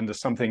dialed into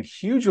something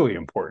hugely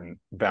important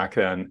back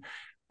then.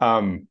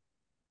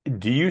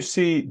 Do you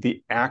see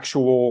the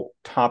actual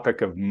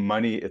topic of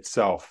money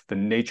itself, the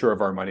nature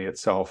of our money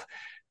itself,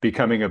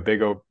 becoming a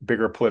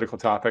bigger political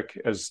topic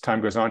as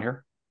time goes on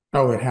here?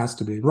 Oh, it has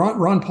to be.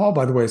 Ron Paul,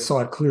 by the way, saw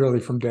it clearly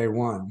from day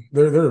one.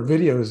 There are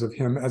videos of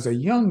him as a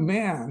young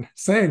man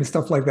saying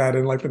stuff like that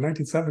in like the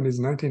 1970s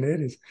and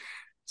 1980s.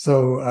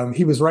 So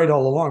he was right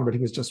all along, but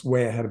he was just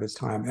way ahead of his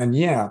time. And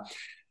yeah,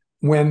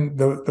 when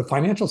the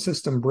financial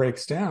system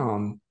breaks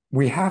down,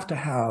 we have to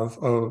have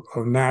a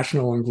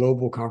national and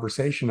global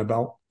conversation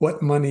about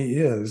what money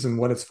is and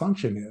what its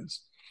function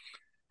is.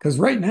 Because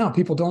right now,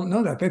 people don't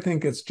know that. They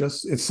think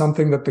it's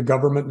something that the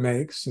government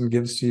makes and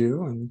gives to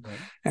you,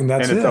 and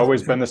that's it. And it's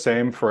always been the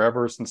same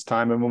forever since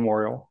time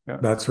immemorial. Yeah.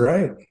 That's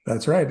right.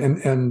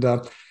 And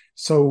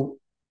so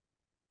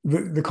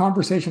the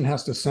conversation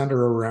has to center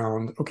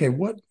around, okay,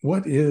 what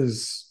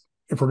is,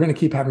 if we're going to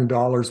keep having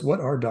dollars, what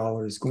are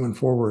dollars going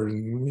forward,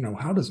 and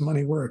how does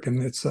money work?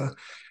 And it's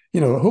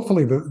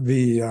hopefully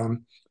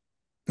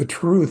the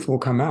truth will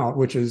come out,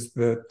 which is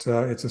that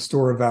it's a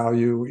store of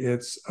value,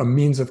 it's a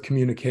means of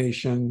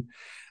communication,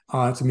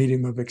 it's a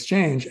medium of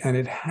exchange,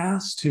 and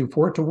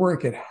for it to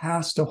work, it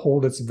has to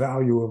hold its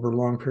value over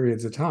long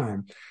periods of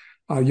time.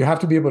 You have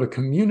to be able to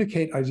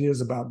communicate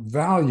ideas about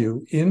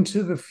value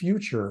into the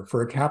future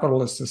for a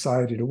capitalist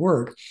society to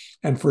work.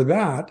 And for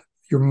that,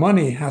 your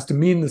money has to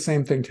mean the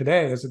same thing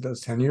today as it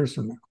does 10 years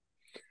from now.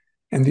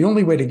 And the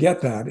only way to get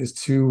that is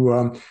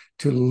to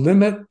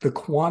limit the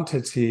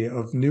quantity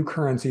of new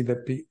currency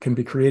that can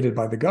be created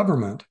by the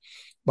government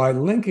by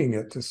linking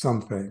it to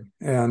something.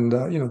 And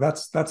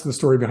that's the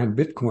story behind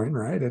Bitcoin,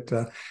 right?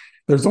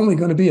 There's only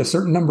going to be a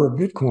certain number of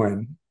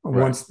Bitcoin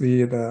once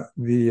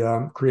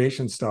the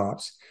creation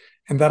stops,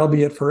 and that'll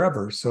be it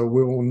forever. So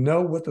we will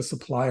know what the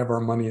supply of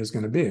our money is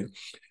going to be.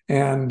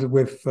 And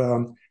with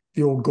the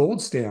old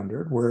gold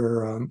standard,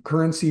 where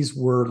currencies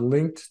were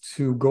linked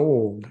to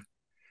gold,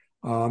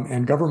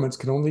 and governments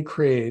can only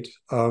create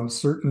a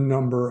certain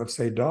number of,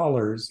 say,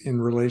 dollars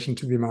in relation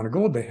to the amount of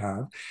gold they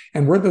have.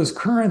 And where those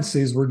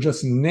currencies were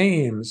just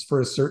names for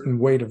a certain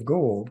weight of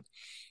gold,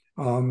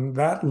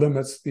 that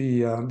limits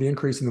the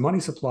increase in the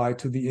money supply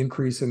to the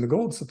increase in the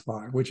gold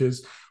supply, which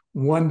is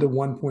 1 to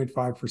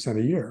 1.5%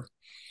 a year.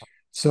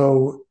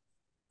 So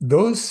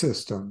those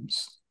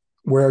systems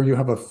where you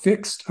have a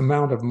fixed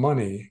amount of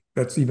money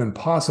that's even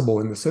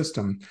possible in the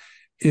system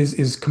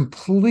is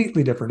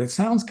completely different. It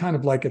sounds kind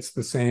of like it's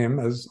the same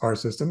as our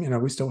system.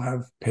 We still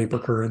have paper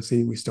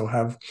currency, we still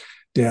have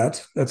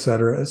debt, et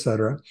cetera, et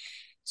cetera.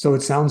 So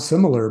it sounds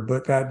similar,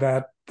 but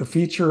that the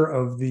feature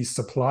of the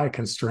supply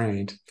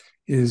constraint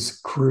is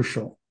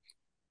crucial.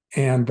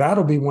 And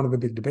that'll be one of the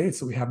big debates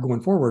that we have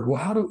going forward.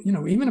 Well, how do,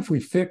 even if we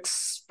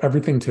fix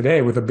everything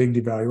today with a big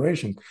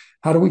devaluation,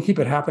 how do we keep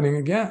it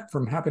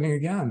from happening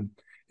again?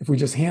 If we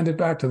just hand it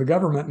back to the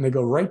government and they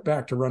go right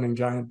back to running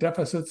giant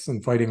deficits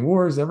and fighting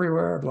wars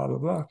everywhere, blah, blah,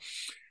 blah,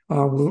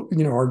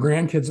 our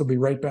grandkids will be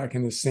right back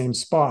in the same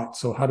spot.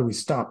 So how do we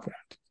stop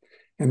that?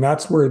 And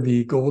that's where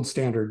the gold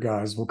standard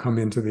guys will come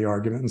into the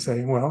argument and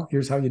say, well,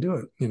 here's how you do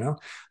it,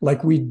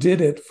 like we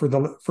did it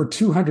for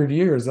 200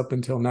 years up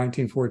until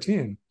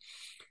 1914.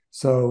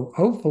 So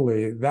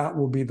hopefully that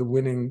will be the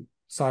winning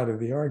side of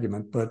the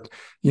argument, but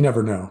you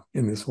never know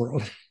in this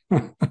world.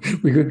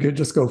 We could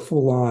just go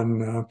full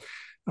on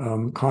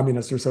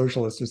communist or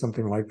socialist or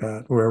something like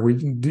that, where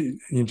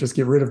you just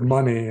get rid of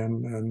money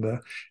and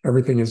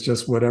everything is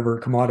just whatever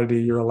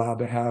commodity you're allowed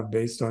to have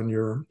based on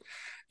your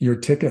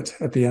ticket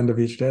at the end of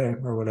each day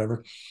or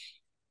whatever.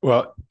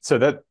 Well,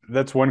 so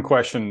that's one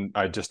question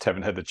I just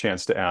haven't had the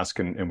chance to ask,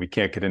 and we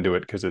can't get into it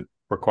because it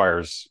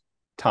requires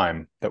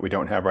time that we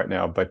don't have right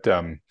now, but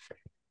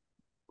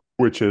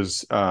which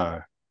is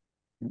kind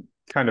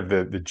of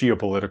the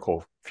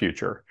geopolitical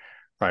future,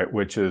 right?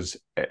 Which is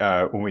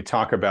when we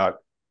talk about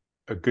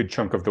a good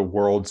chunk of the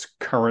world's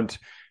current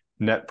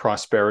net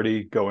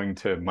prosperity going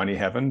to money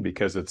heaven,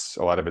 because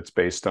a lot of it's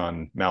based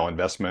on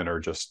malinvestment or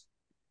just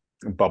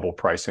bubble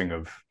pricing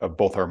of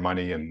both our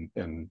money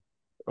and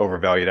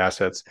overvalued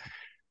assets.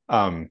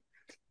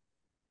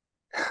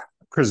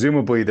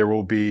 Presumably there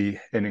will be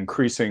an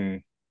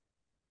increasingly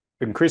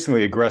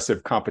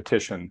aggressive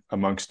competition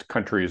amongst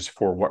countries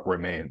for what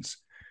remains.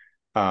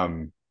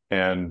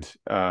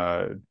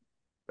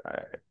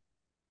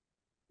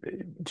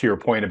 To your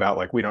point about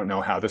like, we don't know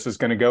how this is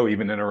going to go,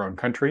 even in our own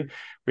country.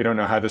 We don't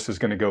know how this is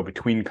going to go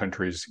between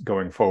countries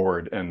going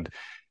forward. And,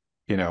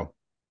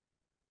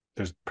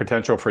 there's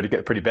potential for it to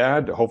get pretty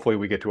bad. Hopefully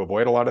we get to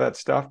avoid a lot of that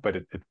stuff, but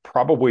it's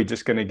probably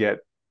just going to get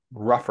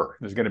rougher.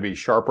 There's going to be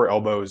sharper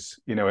elbows,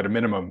 at a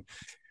minimum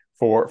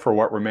for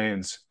what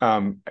remains.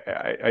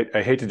 I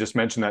hate to just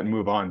mention that and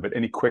move on, but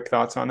any quick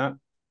thoughts on that?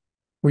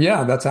 Well,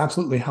 yeah, that's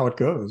absolutely how it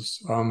goes.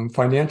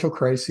 Financial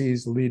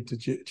crises lead to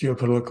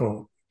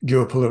geopolitical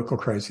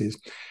crises.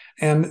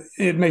 And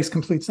it makes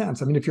complete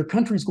sense. I mean, if your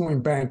country's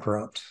going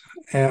bankrupt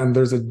and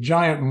there's a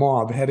giant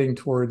mob heading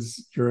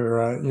towards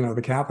your,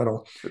 the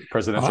capital,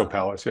 presidential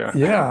palace, yeah,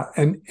 yeah,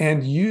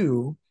 and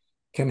you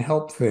can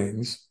help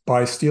things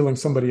by stealing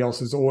somebody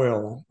else's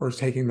oil or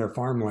taking their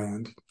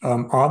farmland.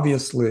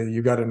 Obviously,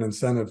 you got an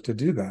incentive to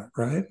do that,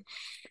 right?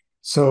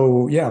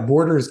 So yeah,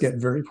 borders get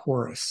very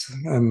porous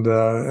and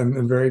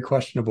very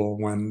questionable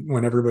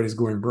when everybody's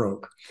going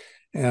broke,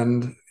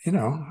 and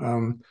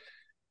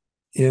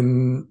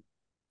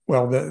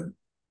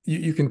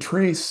you can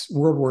trace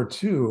World War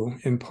II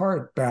in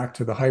part back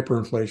to the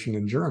hyperinflation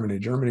in Germany.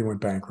 Germany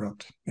went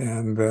bankrupt,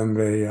 and then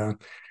they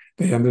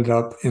ended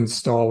up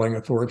installing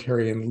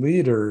authoritarian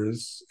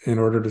leaders in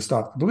order to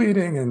stop the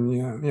bleeding, and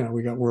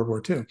we got World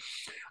War II.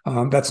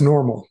 That's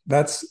normal.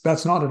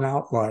 That's not an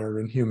outlier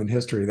in human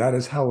history. That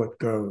is how it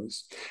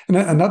goes. And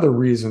another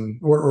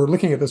reason, or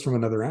looking at this from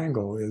another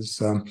angle,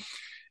 is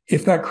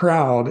if that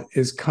crowd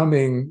is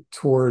coming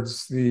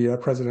towards the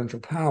presidential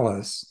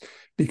palace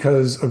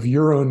because of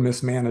your own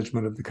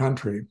mismanagement of the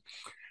country,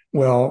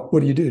 well,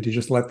 what do? Do you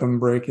just let them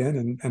break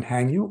in and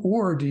hang you?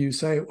 Or do you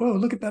say, oh,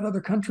 look at that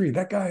other country.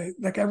 That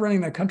guy running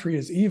that country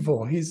is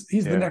evil. He's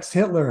the next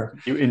Hitler.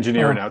 You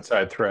engineer an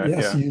outside threat.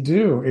 Yes, you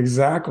do.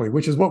 Exactly.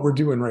 Which is what we're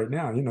doing right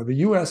now. The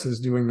US is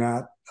doing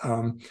that.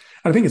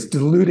 I think it's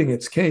diluting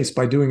its case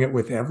by doing it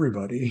with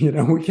everybody.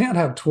 We can't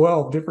have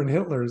 12 different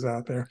Hitlers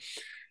out there,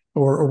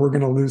 or we're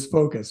going to lose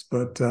focus.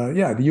 But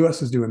the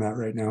US is doing that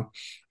right now.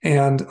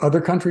 And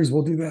other countries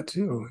will do that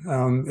too.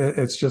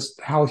 It's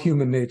just how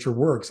human nature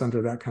works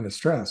under that kind of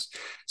stress.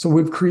 So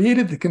we've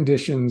created the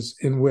conditions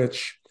in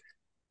which,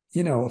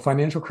 a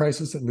financial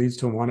crisis that leads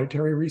to a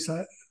monetary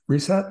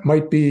reset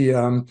might be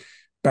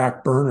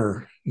back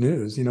burner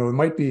news. It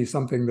might be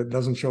something that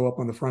doesn't show up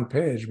on the front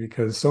page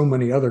because so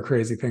many other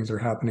crazy things are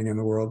happening in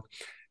the world.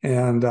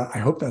 And I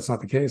hope that's not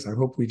the case. I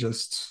hope we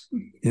just,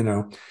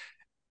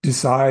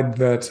 decide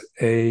that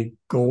a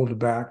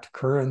gold-backed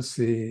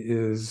currency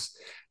is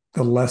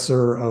the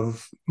lesser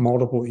of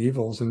multiple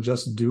evils and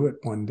just do it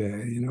one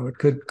day.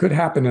 It could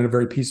happen in a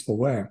very peaceful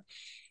way.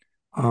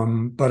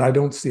 But I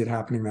don't see it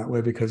happening that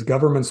way, because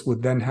governments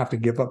would then have to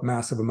give up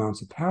massive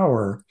amounts of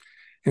power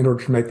in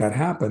order to make that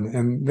happen.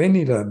 And they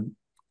need a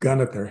gun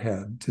at their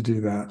head to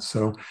do that.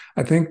 So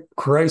I think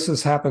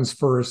crisis happens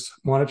first,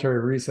 monetary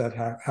reset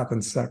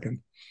happens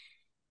second.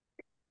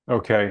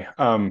 Okay.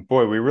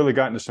 Boy, we really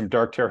got into some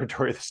dark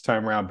territory this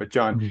time around, but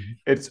John,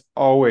 it's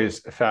always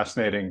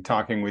fascinating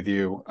talking with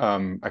you.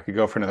 I could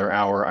go for another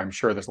hour. I'm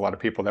sure there's a lot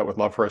of people that would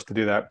love for us to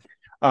do that.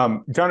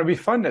 John, it'd be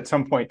fun at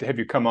some point to have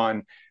you come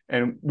on,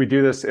 and we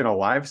do this in a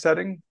live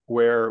setting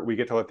where we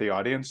get to let the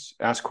audience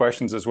ask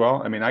questions as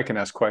well. I mean, I can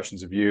ask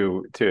questions of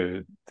you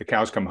to the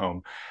cows come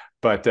home,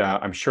 but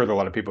I'm sure there are a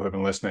lot of people who have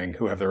been listening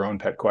who have their own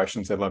pet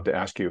questions they'd love to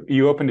ask you. Are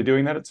you open to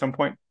doing that at some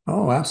point?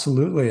 Oh,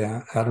 absolutely,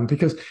 Adam,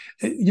 because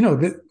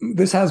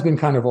this has been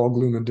kind of all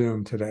gloom and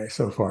doom today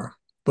so far,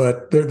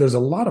 but there's a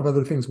lot of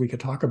other things we could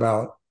talk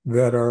about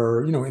that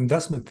are,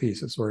 investment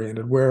thesis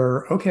oriented,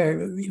 where, okay,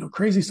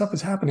 crazy stuff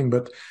is happening,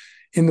 but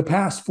in the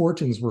past,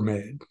 fortunes were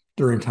made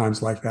during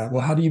times like that.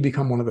 Well, how do you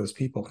become one of those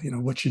people?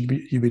 What should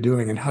you be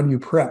doing, and how do you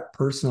prep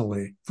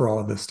personally for all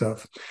of this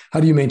stuff? How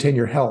do you maintain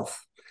your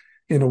health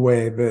in a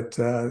way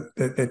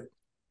that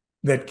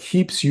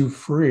keeps you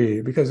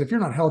free? Because if you're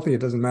not healthy, it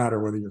doesn't matter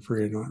whether you're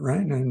free or not, right?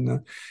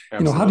 And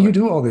how do you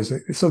do all these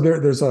things? So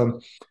there's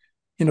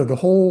the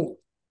whole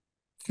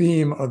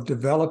theme of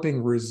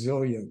developing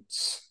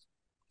resilience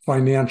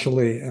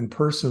financially and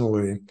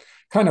personally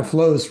kind of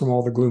flows from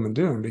all the gloom and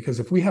doom, because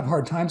if we have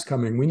hard times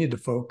coming, we need to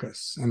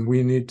focus, and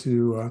we need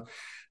to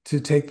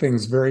take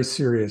things very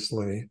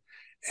seriously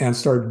and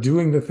start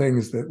doing the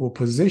things that will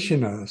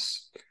position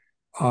us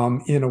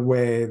in a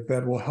way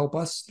that will help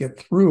us get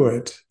through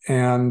it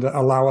and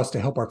allow us to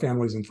help our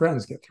families and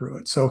friends get through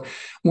it. So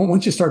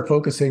once you start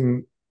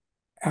focusing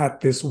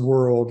at this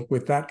world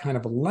with that kind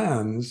of a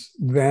lens,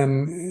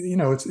 then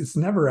it's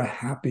never a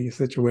happy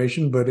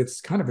situation, but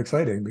it's kind of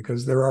exciting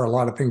because there are a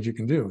lot of things you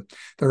can do.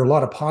 There are a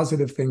lot of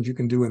positive things you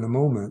can do in the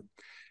moment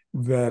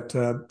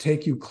that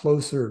take you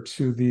closer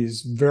to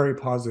these very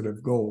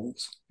positive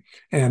goals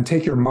and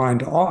take your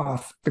mind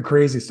off the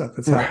crazy stuff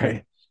that's happening.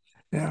 Right.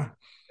 Yeah.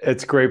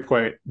 It's a great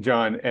point,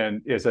 John.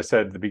 And as I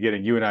said at the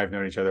beginning, you and I have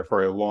known each other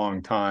for a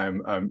long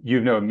time.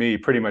 You've known me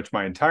pretty much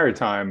my entire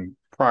time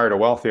prior to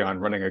Wealthion,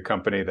 running a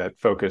company that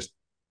focused,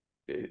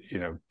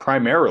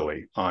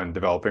 primarily on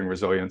developing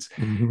resilience.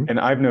 Mm-hmm. And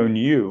I've known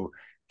you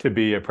to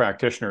be a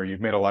practitioner. You've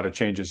made a lot of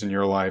changes in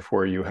your life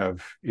where you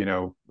have,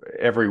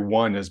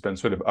 everyone has been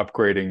sort of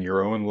upgrading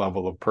your own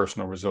level of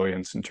personal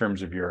resilience in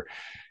terms of your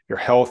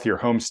health, your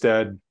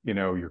homestead,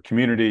 your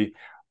community,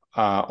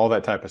 all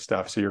that type of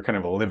stuff. So you're kind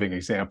of a living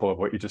example of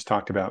what you just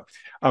talked about.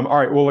 All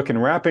right. Well, look, in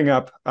wrapping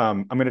up,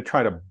 I'm going to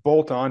try to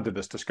bolt on to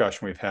this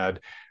discussion we've had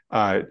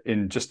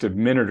in just a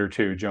minute or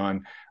two,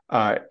 John.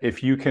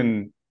 If you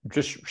can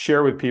just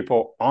share with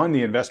people on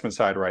the investment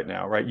side right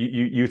now, right?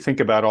 You think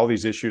about all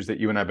these issues that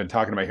you and I have been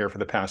talking about here for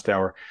the past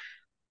hour.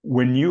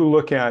 When you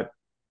look at,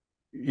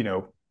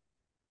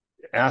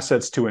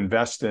 assets to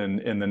invest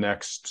in the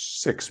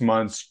next 6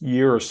 months,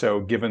 year or so,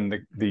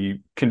 given the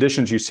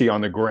conditions you see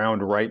on the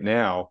ground right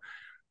now,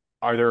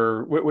 what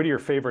are your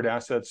favorite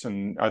assets,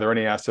 and are there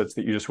any assets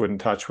that you just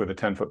wouldn't touch with a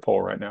 10-foot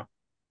pole right now?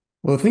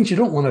 Well, the things you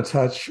don't want to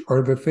touch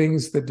are the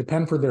things that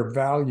depend for their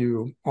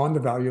value on the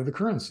value of the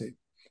currency.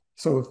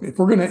 So if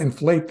we're going to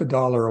inflate the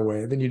dollar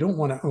away, then you don't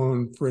want to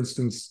own, for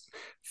instance,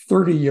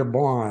 30-year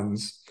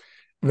bonds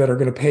that are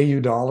going to pay you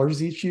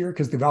dollars each year,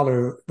 because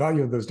the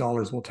value of those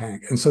dollars will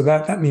tank. And so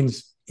that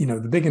means,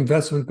 the big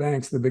investment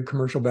banks, the big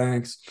commercial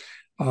banks,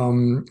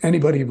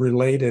 anybody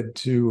related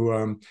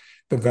to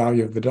the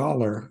value of the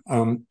dollar,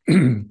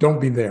 don't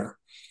be there.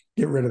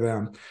 Get rid of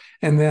them.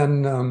 And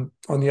then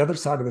on the other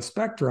side of the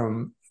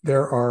spectrum,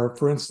 there are,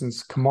 for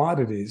instance,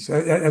 commodities.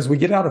 As we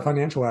get out of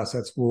financial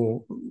assets,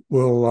 we'll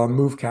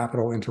move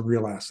capital into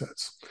real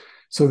assets.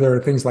 So there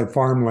are things like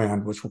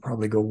farmland, which will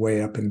probably go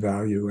way up in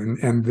value,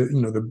 and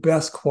the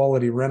best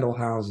quality rental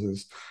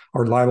houses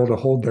are liable to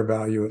hold their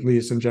value at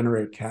least and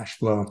generate cash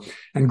flow.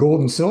 And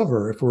gold and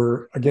silver, if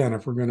we're going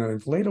to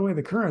inflate away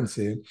the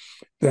currency,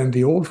 then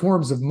the old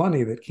forms of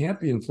money that can't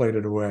be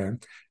inflated away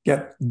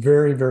get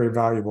very, very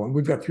valuable. And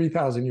we've got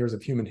 3,000 years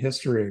of human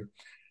history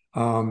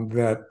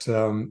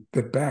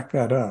that back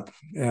that up,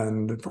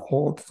 and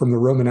from the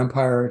Roman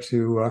Empire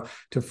to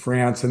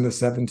France in the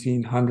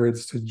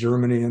 1700s to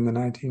Germany in the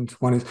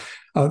 1920s.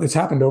 It's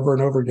happened over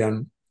and over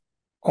again.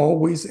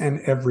 Always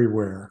and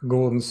everywhere,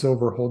 gold and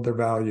silver hold their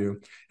value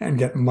and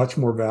get much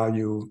more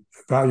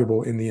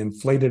valuable in the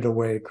inflated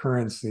away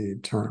currency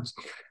terms.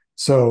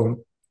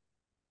 So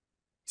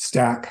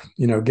stack,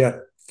 get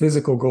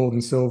physical gold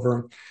and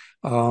silver.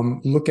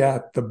 Look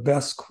at the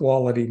best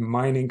quality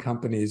mining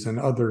companies and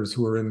others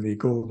who are in the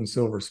gold and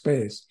silver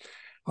space,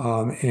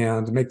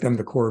 and make them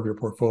the core of your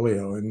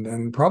portfolio.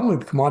 And probably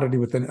the commodity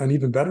with an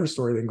even better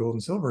story than gold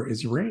and silver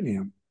is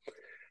uranium.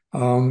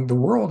 The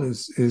world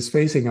is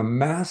facing a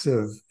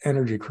massive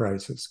energy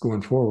crisis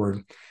going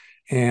forward.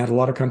 And a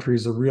lot of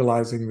countries are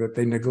realizing that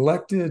they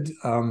neglected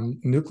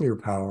nuclear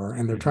power,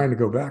 and they're trying to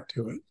go back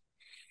to it.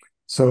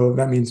 So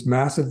that means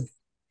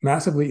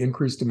massively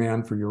increased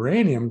demand for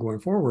uranium going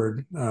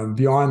forward,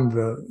 beyond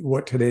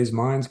what today's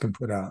mines can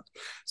put out.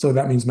 So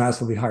that means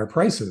massively higher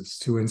prices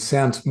to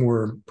incent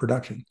more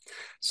production.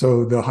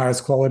 So the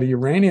highest quality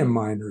uranium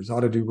miners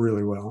ought to do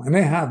really well, and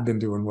they have been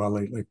doing well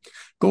lately.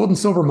 Gold and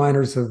silver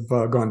miners have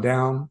gone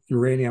down.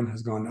 Uranium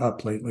has gone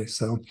up lately,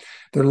 so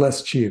they're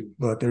less cheap,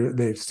 but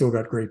they've still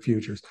got great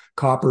futures.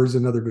 Copper is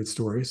another good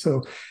story.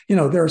 So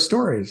there are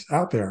stories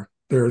out there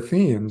there are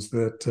themes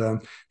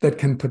that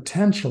can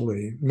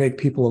potentially make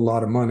people a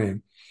lot of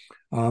money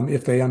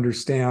if they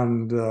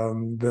understand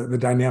the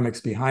dynamics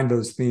behind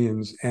those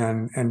themes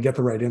and get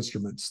the right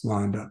instruments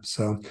lined up.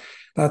 So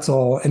that's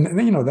all. And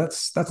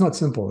that's not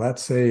simple.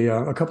 That's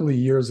a couple of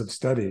years of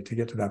study to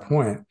get to that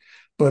point,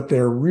 but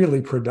they're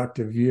really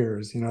productive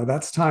years.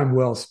 That's time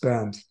well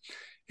spent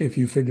if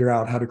you figure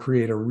out how to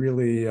create a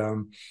really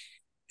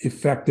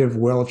effective,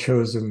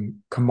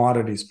 well-chosen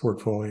commodities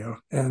portfolio.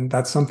 And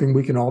that's something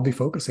we can all be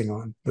focusing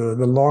on. The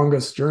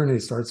longest journey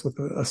starts with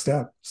a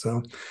step.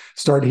 So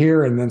start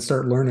here and then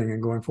start learning and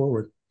going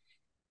forward.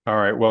 All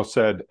right, well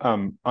said.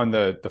 On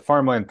the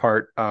farmland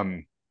part,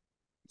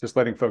 just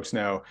letting folks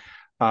know,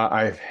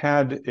 I've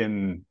had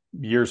in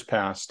years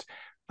past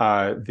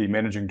the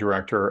managing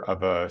director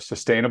of a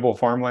sustainable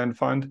farmland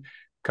fund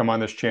come on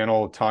this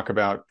channel, talk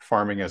about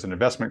farming as an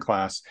investment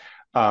class.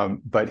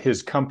 But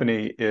his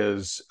company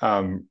is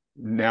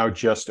now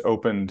just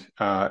opened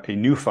a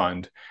new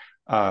fund,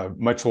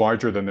 much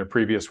larger than their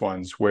previous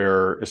ones,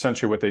 where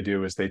essentially what they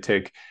do is they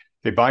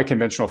buy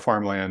conventional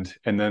farmland,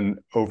 and then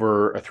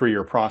over a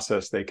 3-year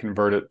process, they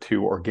convert it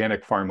to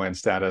organic farmland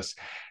status.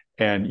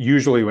 And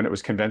usually when it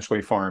was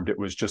conventionally farmed, it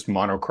was just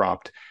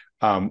monocropped.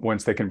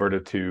 Once they convert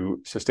it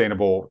to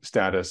sustainable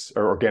status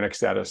or organic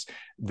status,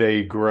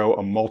 they grow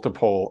a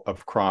multiple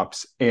of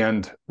crops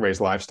and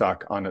raise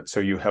livestock on it. So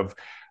you have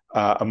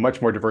a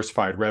much more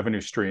diversified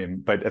revenue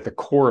stream. But at the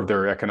core of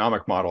their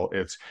economic model,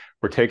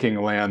 we're taking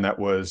land that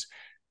was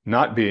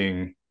not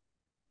being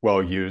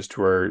well used,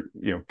 where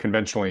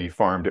conventionally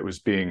farmed,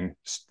 the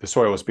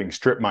soil was being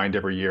strip mined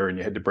every year, and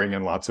you had to bring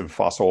in lots of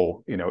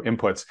fossil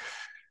inputs,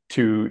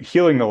 to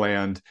healing the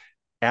land,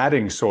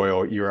 adding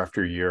soil year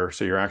after year.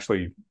 So you're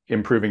actually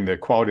improving the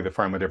quality of the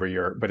farmland every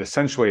year. But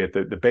essentially, at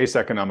the base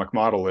economic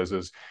model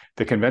is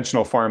the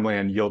conventional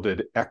farmland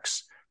yielded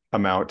X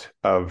amount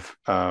of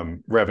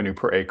revenue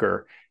per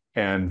acre,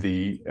 and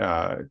the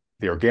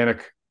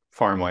organic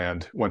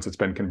farmland, once it's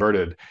been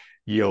converted,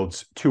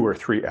 yields 2 or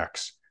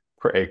 3x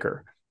per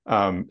acre.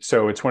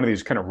 So it's one of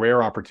these kind of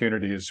rare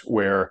opportunities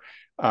where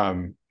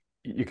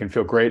you can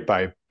feel great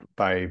by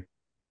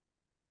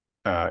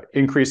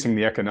increasing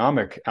the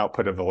economic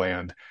output of the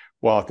land,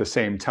 while at the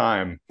same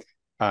time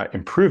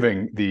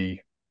improving the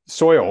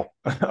soil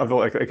of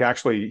the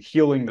actually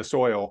healing the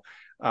soil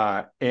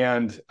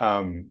and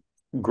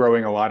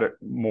growing a lot of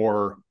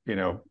more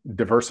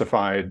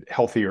diversified,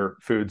 healthier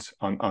foods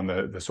on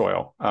the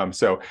soil.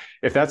 So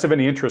if that's of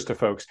any interest to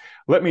folks,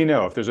 let me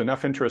know. If there's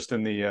enough interest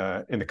in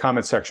the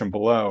comment section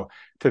below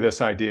to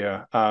this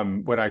idea,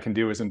 what I can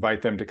do is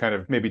invite them to kind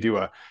of maybe do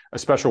a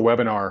special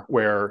webinar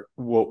where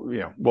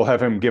we'll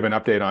have him give an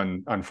update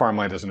on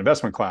farmland as an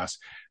investment class.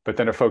 But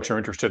then if folks are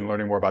interested in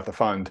learning more about the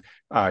fund,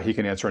 he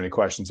can answer any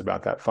questions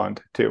about that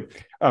fund too.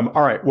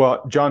 All right,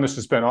 well, John, this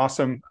has been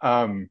awesome.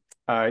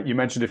 You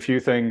mentioned a few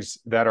things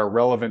that are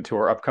relevant to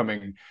our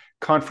upcoming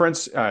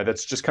conference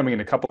that's just coming in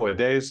a couple of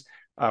days.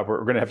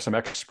 We're going to have some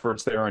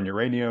experts there on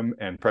uranium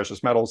and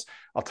precious metals.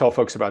 I'll tell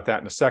folks about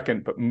that in a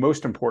second. But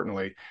most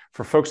importantly,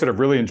 for folks that have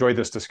really enjoyed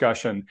this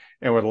discussion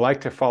and would like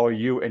to follow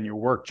you and your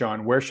work,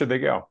 John, where should they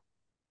go?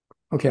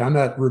 Okay, I'm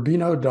at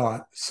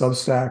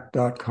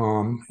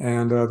rubino.substack.com,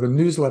 and the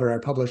newsletter I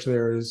publish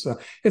there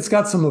it's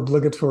got some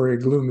obligatory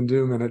gloom and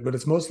doom in it, but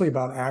it's mostly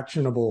about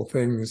actionable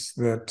things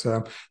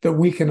that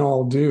we can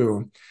all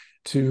do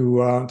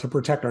to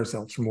protect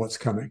ourselves from what's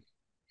coming.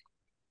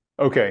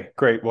 Okay,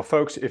 great. Well,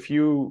 folks, if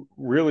you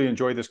really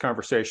enjoyed this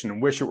conversation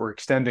and wish it were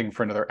extending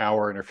for another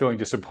hour and are feeling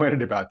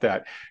disappointed about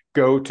that,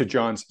 go to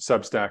John's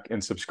Substack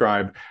and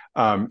subscribe.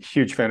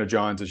 Huge fan of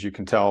John's, as you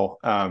can tell,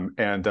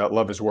 and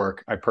love his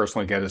work. I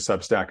personally get his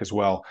Substack as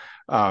well.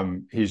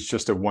 He's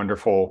just a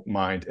wonderful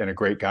mind and a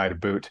great guy to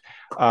boot.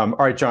 All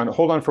right, John,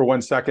 hold on for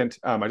 1 second.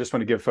 I just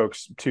want to give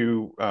folks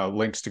 2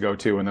 links to go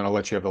to, and then I'll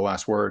let you have the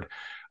last word.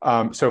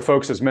 So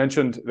folks, as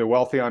mentioned, the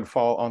Wealthion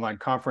Fall Online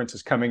Conference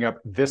is coming up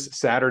this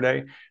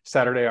Saturday,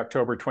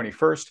 October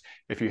 21st.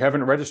 If you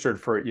haven't registered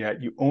for it yet,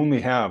 you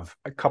only have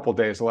a couple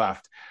days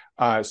left.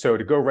 So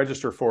to go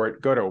register for it,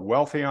 go to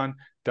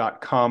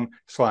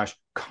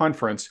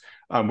wealthion.com/conference.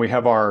 We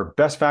have our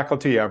best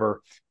faculty ever.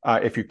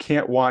 If you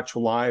can't watch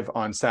live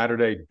on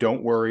Saturday,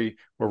 don't worry.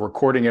 We're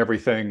recording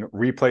everything.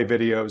 Replay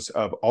videos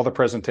of all the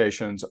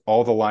presentations,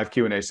 all the live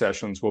Q&A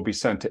sessions will be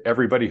sent to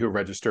everybody who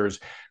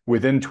registers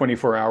within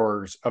 24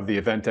 hours of the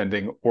event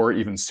ending, or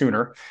even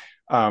sooner.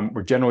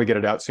 We generally get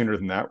it out sooner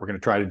than that. We're going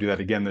to try to do that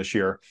again this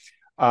year.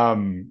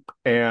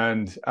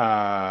 Let's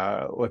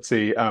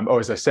see.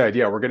 As I said,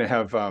 we're going to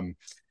have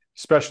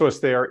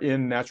specialists there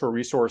in natural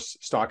resource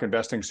stock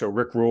investing. So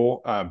Rick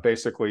Rule,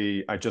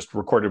 basically, I just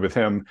recorded with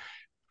him,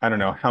 I don't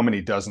know how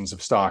many dozens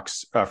of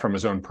stocks from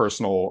his own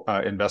personal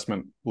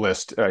investment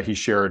list he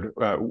shared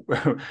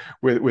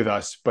with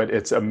us, but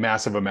it's a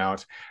massive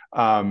amount.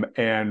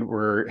 And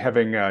we're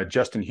having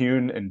Justin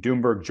Hune and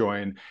Doomberg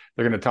join.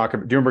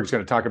 Doomberg's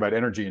going to talk about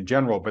energy in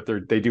general, but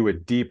they do a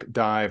deep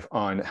dive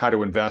on how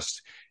to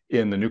invest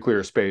in the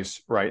nuclear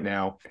space right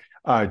now.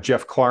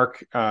 Jeff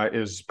Clark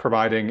is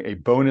providing a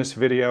bonus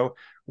video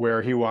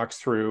where he walks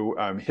through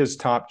his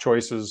top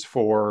choices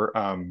for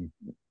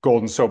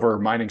gold and silver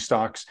mining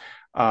stocks.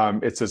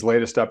 It's his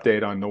latest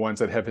update on the ones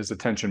that have his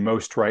attention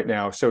most right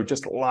now. So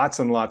just lots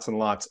and lots and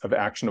lots of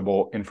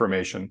actionable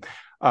information.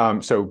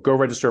 So go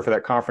register for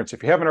that conference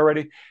if you haven't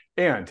already.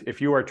 And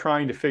if you are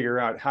trying to figure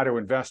out how to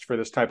invest for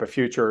this type of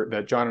future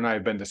that John and I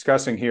have been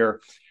discussing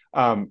here,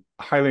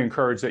 highly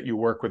encourage that you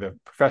work with a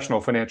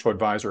professional financial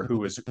advisor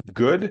who is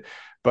good,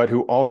 but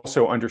who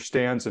also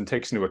understands and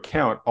takes into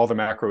account all the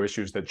macro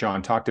issues that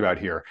John talked about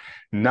here.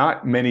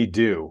 Not many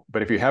do,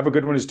 but if you have a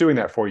good one who's doing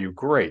that for you,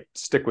 great,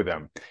 stick with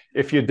them.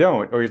 If you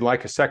don't, or you'd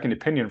like a second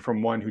opinion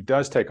from one who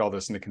does take all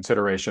this into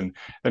consideration,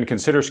 then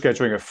consider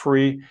scheduling a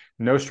free,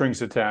 no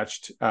strings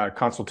attached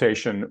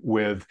consultation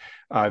with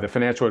the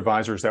financial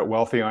advisors that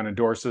Wealthion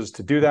endorses.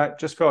 To do that,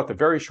 just fill out the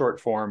very short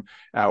form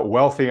at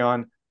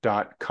Wealthion.com.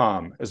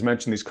 As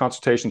mentioned, these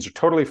consultations are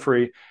totally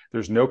free.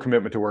 There's no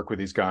commitment to work with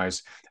these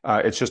guys.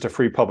 It's just a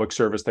free public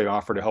service they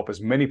offer to help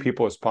as many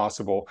people as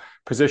possible,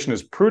 position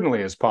as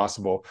prudently as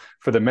possible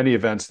for the many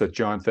events that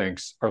John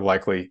thinks are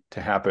likely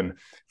to happen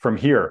from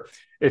here.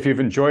 If you've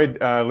enjoyed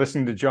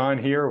listening to John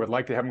here, would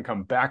like to have him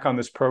come back on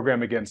this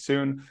program again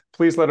soon,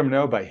 please let him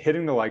know by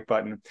hitting the like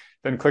button,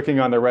 then clicking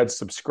on the red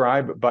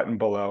subscribe button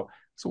below,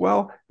 as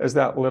well as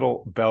that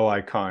little bell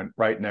icon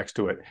right next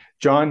to it.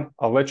 John,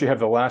 I'll let you have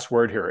the last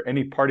word here.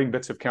 Any parting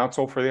bits of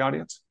counsel for the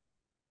audience?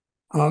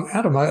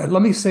 Adam,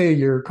 let me say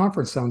your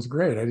conference sounds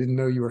great. I didn't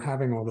know you were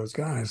having all those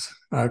guys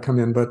come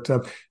in, but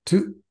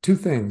two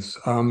things.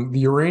 The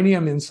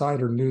Uranium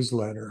Insider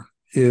newsletter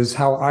is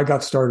how I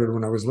got started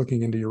when I was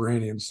looking into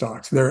uranium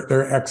stocks.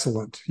 They're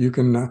excellent. You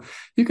can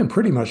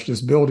pretty much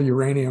just build a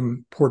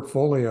uranium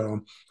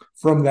portfolio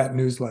from that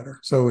newsletter,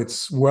 so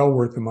it's well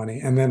worth the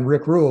money. And then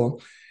Rick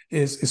Rule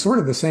is sort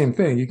of the same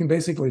thing. You can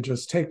basically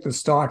just take the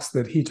stocks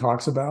that he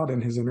talks about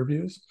in his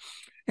interviews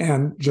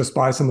and just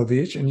buy some of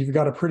each, and you've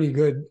got a pretty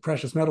good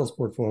precious metals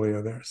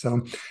portfolio there.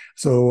 So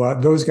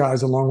those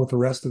guys, along with the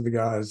rest of the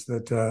guys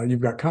that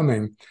you've got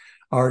coming,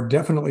 are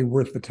definitely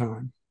worth the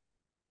time.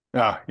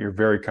 You're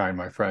very kind,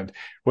 my friend.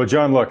 Well,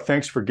 John, look,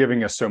 thanks for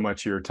giving us so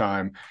much of your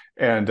time.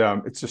 And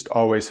it's just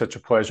always such a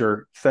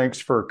pleasure. Thanks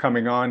for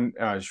coming on,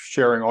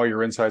 sharing all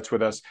your insights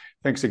with us.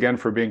 Thanks again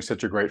for being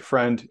such a great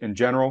friend in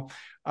general.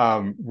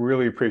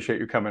 Really appreciate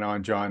you coming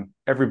on, John.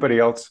 Everybody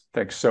else,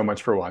 thanks so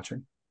much for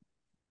watching.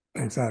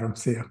 Thanks, Adam.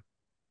 See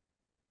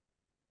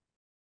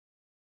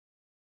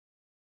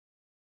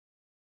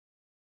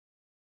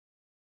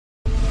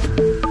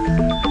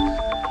you.